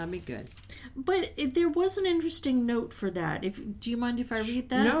 That'd be good. But there was an interesting note for that. Do you mind if I read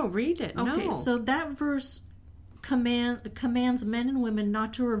that? No, read it. Okay, No. so that verse commands men and women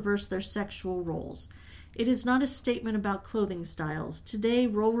not to reverse their sexual roles. It is not a statement about clothing styles. Today,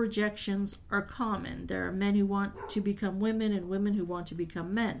 role rejections are common. There are men who want to become women and women who want to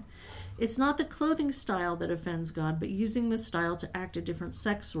become men. It's not the clothing style that offends God, but using the style to act a different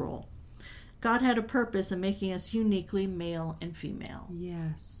sex role. God had a purpose in making us uniquely male and female.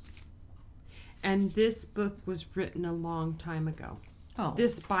 Yes. And this book was written a long time ago. Oh.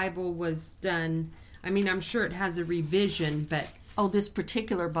 This Bible was done, I mean, I'm sure it has a revision, but... Oh, this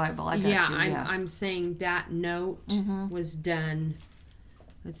particular Bible. I got you. I'm saying that note was done.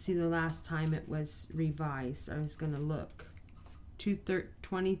 Let's see, the last time it was revised. I was going to look.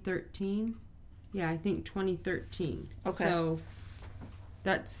 2013? Yeah, I think 2013. Okay. So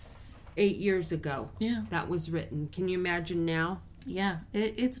that's 8 years ago. Yeah. That was written. Can you imagine now? Yeah,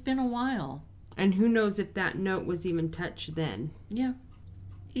 it's been a while. And who knows if that note was even touched then. Yeah.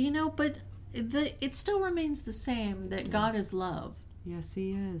 But it still remains the same, that God is love. Yes,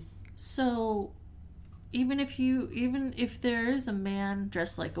 he is. So even if there is a man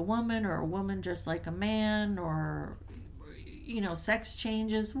dressed like a woman or a woman dressed like a man or sex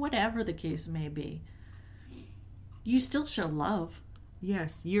changes, whatever the case may be, you still show love.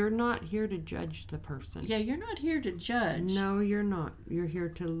 Yes, you're not here to judge the person. Yeah, you're not here to judge. No, you're not. You're here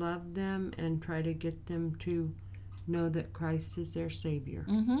to love them and try to get them to know that Christ is their Savior.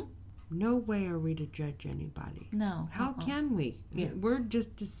 Mm-hmm. No way are we to judge anybody. No. How can we? Yeah. We're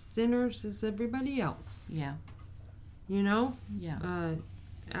just as sinners as everybody else. Yeah. Yeah.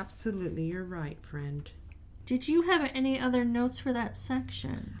 Absolutely, you're right, friend. Did you have any other notes for that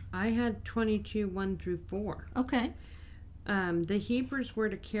section? I had 22, 1 through 4. Okay. The Hebrews were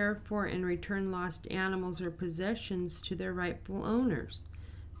to care for and return lost animals or possessions to their rightful owners.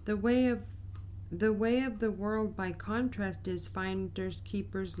 The way of the world, by contrast, is finders,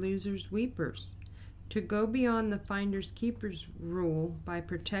 keepers, losers, weepers. To go beyond the finders, keepers rule by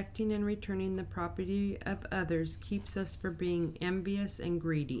protecting and returning the property of others keeps us from being envious and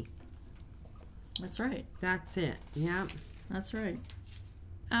greedy. That's right. That's it. Yeah. That's right.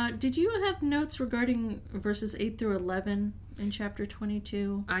 Did you have notes regarding verses 8 through 11 in chapter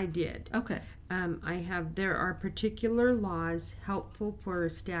 22? I did. Okay. There are particular laws helpful for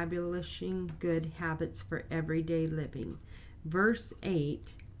establishing good habits for everyday living. Verse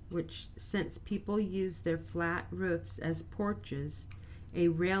 8, which since people use their flat roofs as porches, a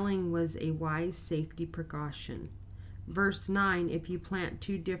railing was a wise safety precaution. Verse 9, if you plant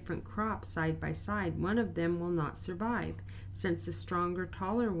two different crops side by side, one of them will not survive, since the stronger,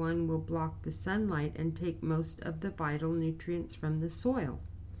 taller one will block the sunlight and take most of the vital nutrients from the soil.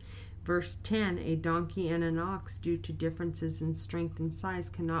 Verse 10, a donkey and an ox, due to differences in strength and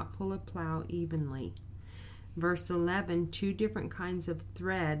size, cannot pull a plow evenly. Verse 11, two different kinds of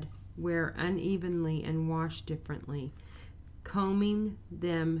thread wear unevenly and wash differently. Combining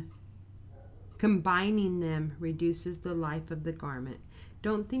them reduces the life of the garment.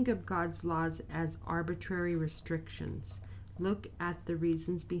 Don't think of God's laws as arbitrary restrictions. Look at the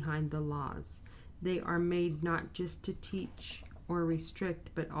reasons behind the laws. They are made not just to teach or restrict,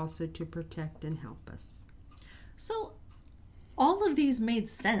 but also to protect and help us. So, all of these made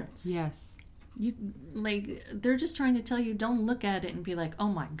sense. Yes. They're just trying to tell you, don't look at it and be like, oh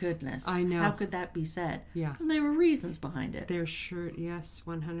my goodness. I know. How could that be said? Yeah. And there were reasons behind it. They're sure, yes,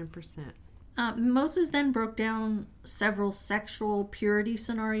 100%. Moses then broke down several sexual purity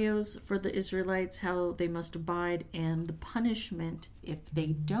scenarios for the Israelites, how they must abide, and the punishment if they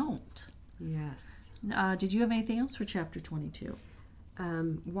don't. Yes. Did you have anything else for chapter 22?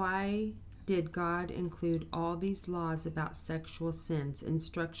 Why did God include all these laws about sexual sins?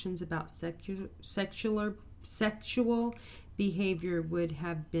 Instructions about sexual behavior would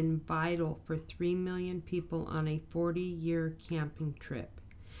have been vital for 3 million people on a 40-year camping trip.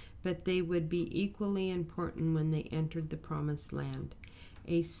 But they would be equally important when they entered the promised land.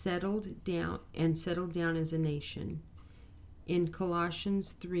 settled down as a nation. In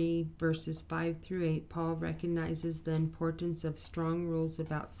Colossians 3, verses 5 through 8, Paul recognizes the importance of strong rules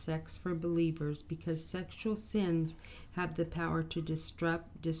about sex for believers because sexual sins have the power to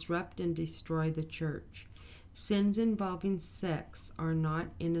disrupt and destroy the church. Sins involving sex are not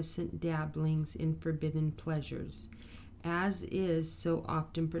innocent dabblings in forbidden pleasures, as is so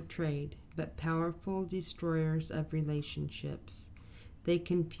often portrayed, but powerful destroyers of relationships. They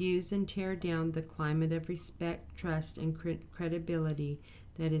confuse and tear down the climate of respect, trust, and credibility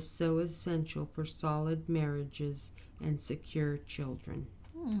that is so essential for solid marriages and secure children.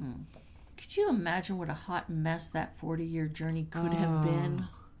 Could you imagine what a hot mess that 40-year journey could have been?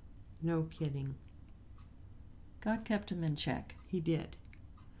 No kidding. God kept him in check. He did.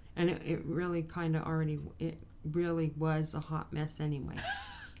 And it really it really was a hot mess anyway.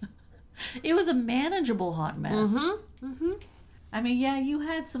 It was a manageable hot mess. Mm-hmm. I mean, yeah, you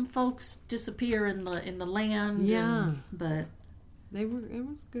had some folks disappear in the land. Yeah. But it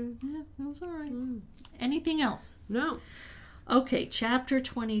was good. Yeah, it was all right. Anything else? No. Okay, chapter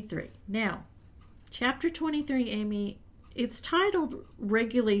 23. Now, chapter 23, Amy, it's titled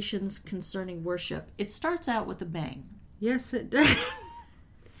Regulations Concerning Worship. It starts out with a bang. Yes, it does.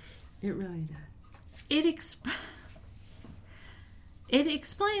 It really does. It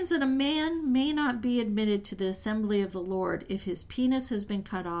explains that a man may not be admitted to the assembly of the Lord if his penis has been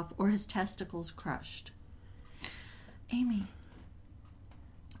cut off or his testicles crushed. Amy,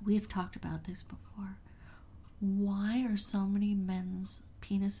 we've talked about this before. Why are so many men's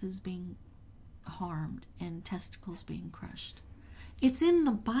penises being harmed and testicles being crushed? It's in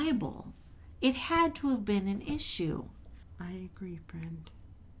the Bible. It had to have been an issue. I agree, friend.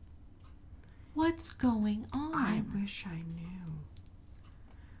 What's going on? I wish I knew.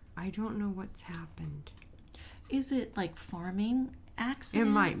 I don't know what's happened. Is it like farming accidents?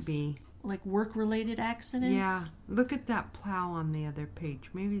 It might be. Like work-related accidents? Yeah. Look at that plow on the other page.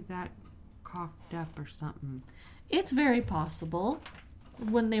 Maybe that cocked up or something. It's very possible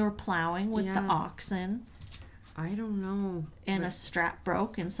when they were plowing with the oxen. I don't know. And a strap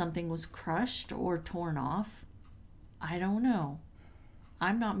broke and something was crushed or torn off. I don't know.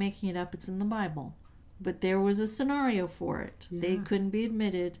 I'm not making it up. It's in the Bible. But there was a scenario for it. Yeah. They couldn't be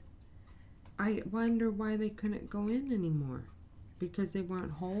admitted. I wonder why they couldn't go in anymore. Because they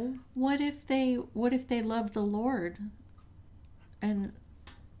weren't whole? What if they loved the Lord? And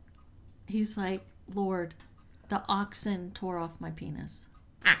he's like, Lord, the oxen tore off my penis.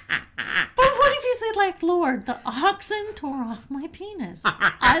 But what if you said, like, Lord, the oxen tore off my penis?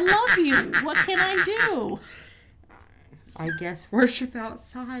 I love you. What can I do? I guess worship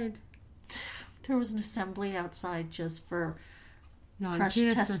outside. There was an assembly outside just for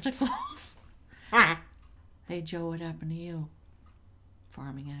crushed testicles. Hey, Joe, what happened to you?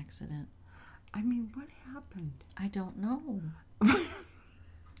 Farming accident. I mean, what happened? I don't know.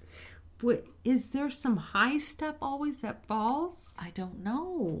 What, is there some high step always that falls? I don't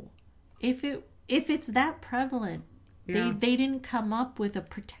know. If it's that prevalent, they didn't come up with a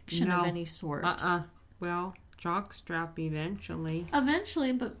protection of any sort. Well, jockstrap eventually.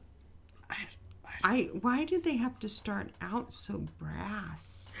 Eventually, but why do they have to start out so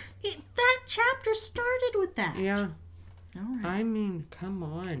brass? That chapter started with that. Yeah. All right. I mean, come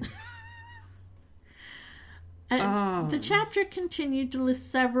on. The chapter continued to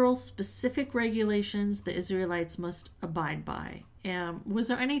list several specific regulations the Israelites must abide by. Was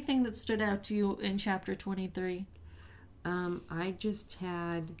there anything that stood out to you in chapter 23? I just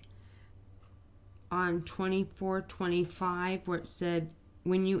had on 24:25 where it said,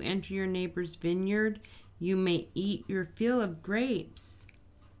 when you enter your neighbor's vineyard, you may eat your fill of grapes,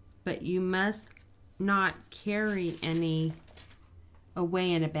 but you must not carry any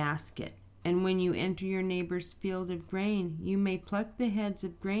away in a basket. And when you enter your neighbor's field of grain, you may pluck the heads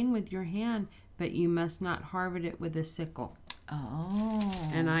of grain with your hand, but you must not harvest it with a sickle. Oh.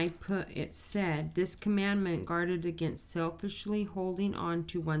 And it said, this commandment guarded against selfishly holding on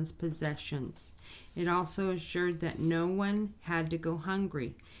to one's possessions. It also assured that no one had to go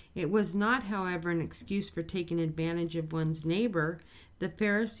hungry. It was not, however, an excuse for taking advantage of one's neighbor. The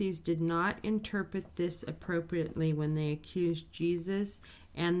Pharisees did not interpret this appropriately when they accused Jesus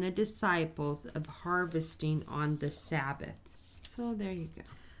and the disciples of harvesting on the Sabbath. So there you go.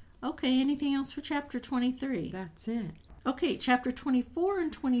 Okay, anything else for chapter 23? That's it. Okay, chapter 24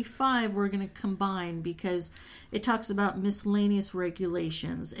 and 25 we're going to combine because it talks about miscellaneous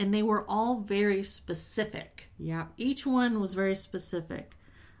regulations, and they were all very specific. Yeah. Each one was very specific.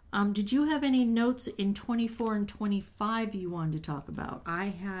 Did you have any notes in 24 and 25 you wanted to talk about? I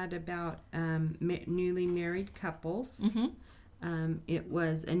had about newly married couples. Mm-hmm. It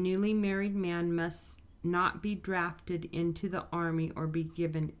was a newly married man must not be drafted into the army or be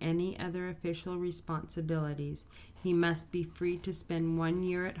given any other official responsibilities. He must be free to spend 1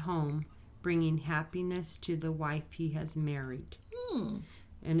 year at home, bringing happiness to the wife he has married.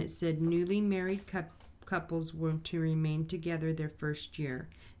 And it said newly married couples were to remain together their first year.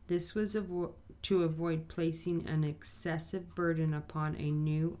 This was to avoid placing an excessive burden upon a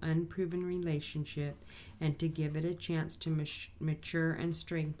new, unproven relationship and to give it a chance to mature and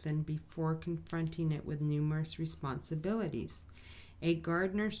strengthen before confronting it with numerous responsibilities. A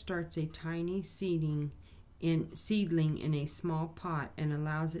gardener starts a tiny seedling in a small pot and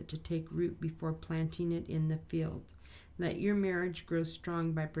allows it to take root before planting it in the field. Let your marriage grow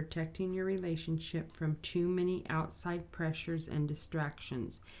strong by protecting your relationship from too many outside pressures and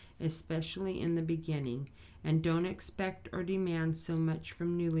distractions, especially in the beginning, and don't expect or demand so much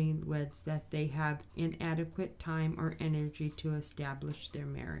from newlyweds that they have inadequate time or energy to establish their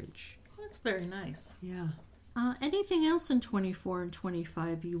marriage. That's very nice. Yeah. Anything else in 24 and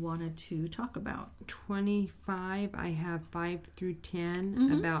 25 you wanted to talk about? 25, I have 5 through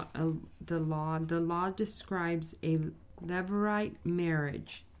 10 about the law. The law describes a Levirate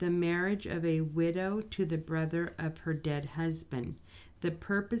marriage, the marriage of a widow to the brother of her dead husband. The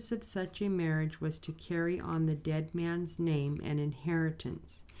purpose of such a marriage was to carry on the dead man's name and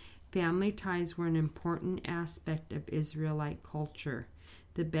inheritance. Family ties were an important aspect of Israelite culture.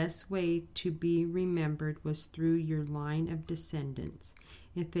 The best way to be remembered was through your line of descendants.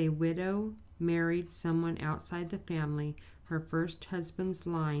 If a widow married someone outside the family, her first husband's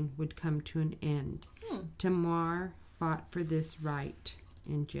line would come to an end. Tamar fought for this right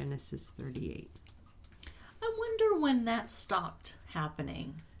in Genesis 38. I wonder when that stopped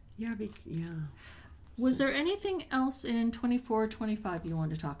happening. Yeah. Was there anything else in 24 or 25 you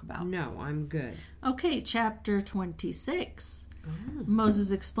wanted to talk about? No, I'm good. Okay, chapter 26.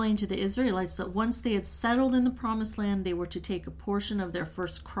 Moses explained to the Israelites that once they had settled in the promised land, they were to take a portion of their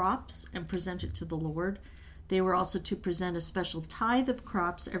first crops and present it to the Lord. They were also to present a special tithe of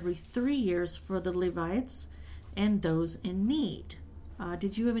crops every 3 years for the Levites and those in need.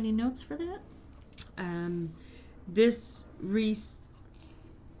 Did you have any notes for that? This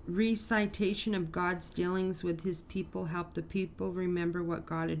recitation of God's dealings with his people helped the people remember what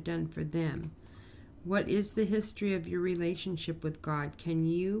God had done for them. What is the history of your relationship with God? Can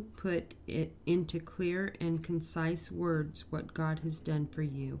you put it into clear and concise words what God has done for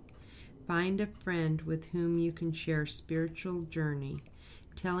you? Find a friend with whom you can share spiritual journey.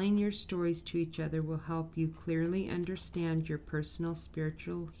 Telling your stories to each other will help you clearly understand your personal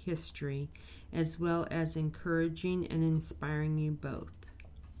spiritual history, as well as encouraging and inspiring you both.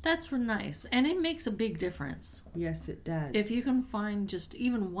 That's nice, and it makes a big difference. Yes, it does. If you can find just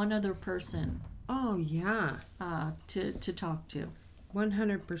even one other person to talk to.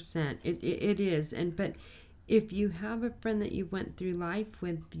 100%. It is. But if you have a friend that you went through life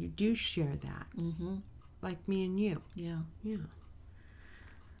with, you do share that. Like me and you. Yeah. Yeah.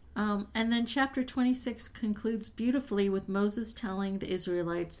 And then chapter 26 concludes beautifully with Moses telling the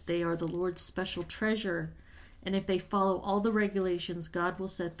Israelites they are the Lord's special treasure, and if they follow all the regulations, God will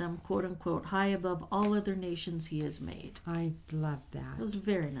set them, quote unquote, high above all other nations he has made. I love that. That was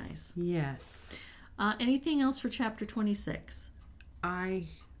very nice. Yes. Anything else for chapter 26?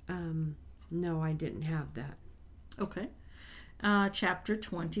 No, I didn't have that. Okay. Chapter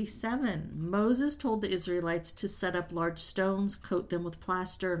 27. Moses told the Israelites to set up large stones, coat them with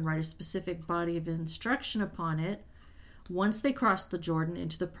plaster, and write a specific body of instruction upon it. Once they crossed the Jordan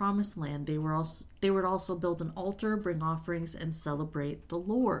into the promised land, they would also build an altar, bring offerings, and celebrate the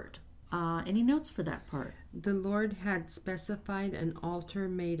Lord. Any notes for that part? The Lord had specified an altar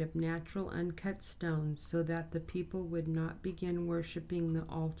made of natural uncut stones so that the people would not begin worshiping the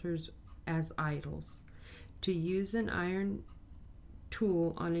altars as idols. To use an iron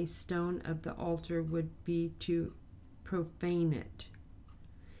tool on a stone of the altar would be to profane it.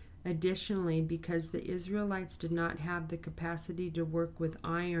 Additionally, because the Israelites did not have the capacity to work with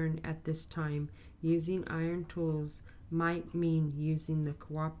iron at this time, using iron tools might mean using the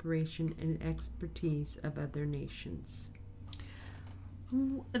cooperation and expertise of other nations.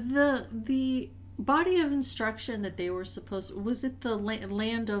 The body of instruction that they were was it the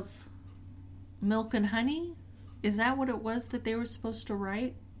land of milk and honey? Is that what it was that they were supposed to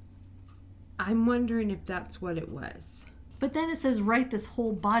write? I'm wondering if that's what it was. But then it says write this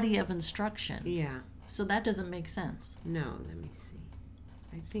whole body of instruction. Yeah. So that doesn't make sense. No, let me see.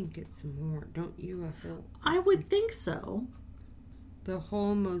 I think it's more. Don't you? I would think so. The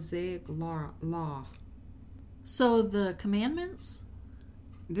whole Mosaic law. So the commandments?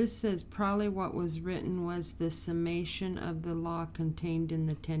 This says probably what was written was the summation of the law contained in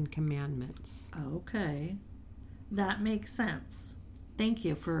the Ten Commandments. Okay. That makes sense. Thank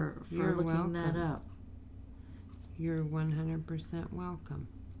you for You're looking that welcome. up. You're 100% welcome.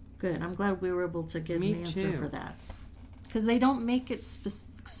 Good. I'm glad we were able to get Me an answer too. for that. Because they don't make it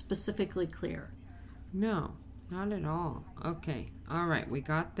specifically clear. No, not at all. Okay. All right. We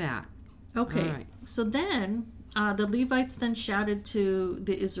got that. Okay. All right. So then the Levites then shouted to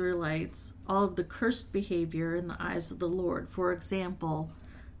the Israelites all of the cursed behavior in the eyes of the Lord. For example,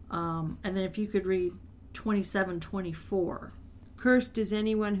 and then if you could read 27:24. Cursed is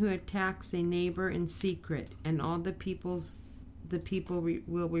anyone who attacks a neighbor in secret, and all the people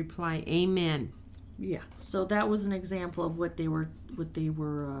will reply, Amen. Yeah. So that was an example of what they were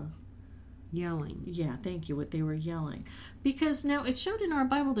Yelling. yeah, thank you, what they were yelling. Because now it showed in our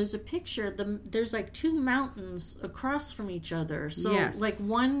Bible there's a picture, there's like two mountains across from each other. So Yes. like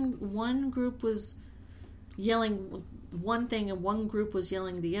one group was yelling one thing and one group was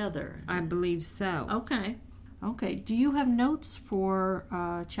yelling the other. I believe so. Okay. Okay. Do you have notes for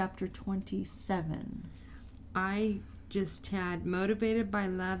chapter 27? I just had motivated by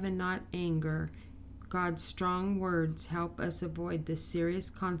love and not anger. God's strong words help us avoid the serious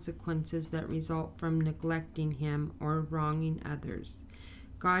consequences that result from neglecting Him or wronging others.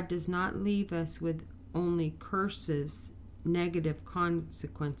 God does not leave us with only curses, negative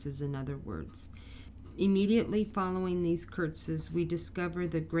consequences, in other words. Immediately following these curses, we discover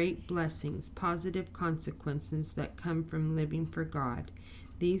the great blessings, positive consequences that come from living for God.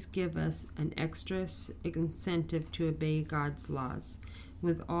 These give us an extra incentive to obey God's laws.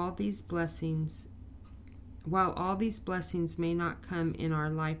 While all these blessings may not come in our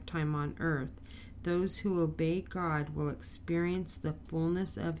lifetime on earth, those who obey God will experience the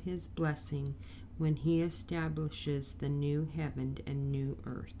fullness of His blessing when He establishes the new heaven and new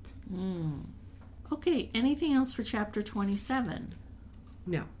earth. Okay, anything else for chapter 27?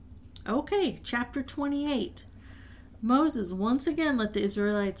 No. Okay, chapter 28. Moses once again let the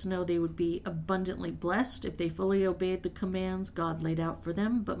Israelites know they would be abundantly blessed if they fully obeyed the commands God laid out for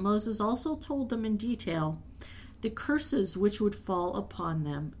them, but Moses also told them in detail the curses which would fall upon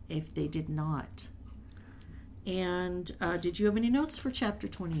them if they did not. And did you have any notes for chapter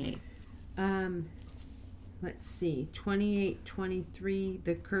 28? Let's see. 28, 23,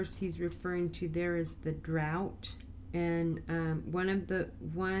 the curse he's referring to there is the drought. And one of the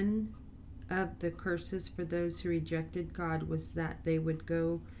curses for those who rejected God was that they would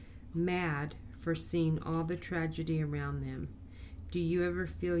go mad for seeing all the tragedy around them. Do you ever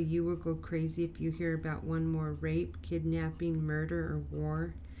feel you will go crazy if you hear about one more rape, kidnapping, murder, or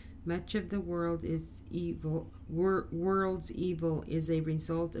war? Much of the world's evil is a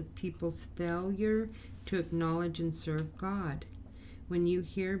result of people's failure to acknowledge and serve God. When you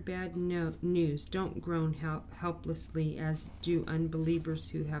hear bad news, don't groan helplessly as do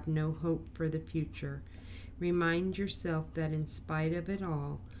unbelievers who have no hope for the future. Remind yourself that in spite of it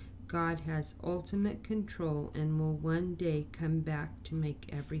all, God has ultimate control and will one day come back to make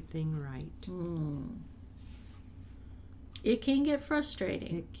everything right. It can get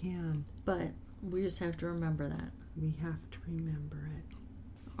frustrating. It can. But we just have to remember that. We have to remember it.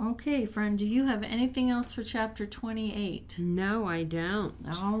 Okay, friend, do you have anything else for chapter 28? No, I don't.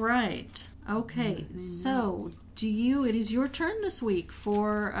 All right. Okay, so it is your turn this week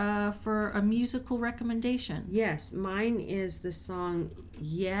for a musical recommendation. Yes, mine is the song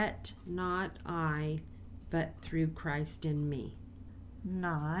Yet Not I, But Through Christ in Me.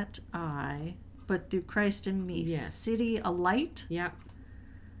 Not I, but through Christ in me. Yes. City a Light? Yep.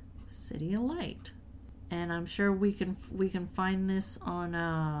 City a Light. And I'm sure we can find this on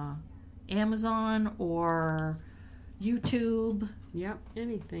Amazon or YouTube. Yep,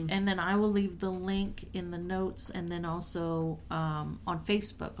 anything. And then I will leave the link in the notes, and then also on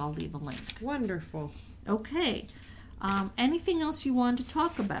Facebook I'll leave a link. Wonderful. Okay. Anything else you wanted to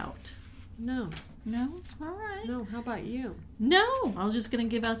talk about? No. No? All right. No, how about you? No, I was just going to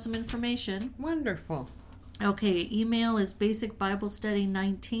give out some information. Wonderful. Okay, email is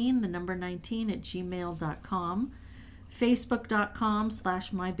basicbiblestudy19, the number 19 at gmail.com.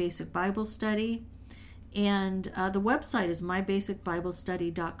 Facebook.com/mybasicbiblestudy. And the website is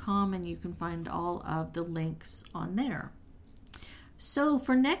mybasicbiblestudy.com, and you can find all of the links on there. So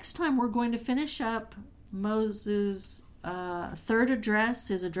for next time, we're going to finish up Moses' third address,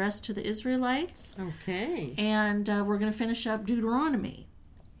 his address to the Israelites. Okay. And we're going to finish up Deuteronomy.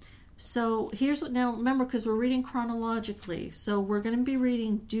 So here's what, now remember, because we're reading chronologically, so we're going to be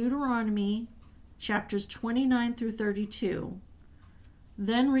reading Deuteronomy chapters 29 through 32,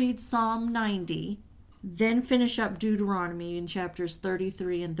 then read Psalm 90, Then finish up Deuteronomy in chapters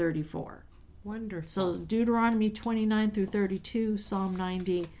 33 and 34. Wonderful. So Deuteronomy 29 through 32, Psalm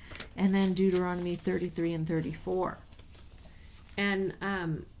 90, and then Deuteronomy 33 and 34. And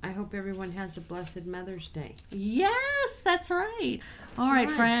I hope everyone has a blessed Mother's Day. Yes, that's right. All right,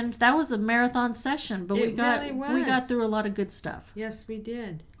 friends. That was a marathon session, but we got through a lot of good stuff. Yes, we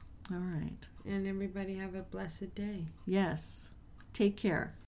did. All right. And everybody have a blessed day. Yes. Take care.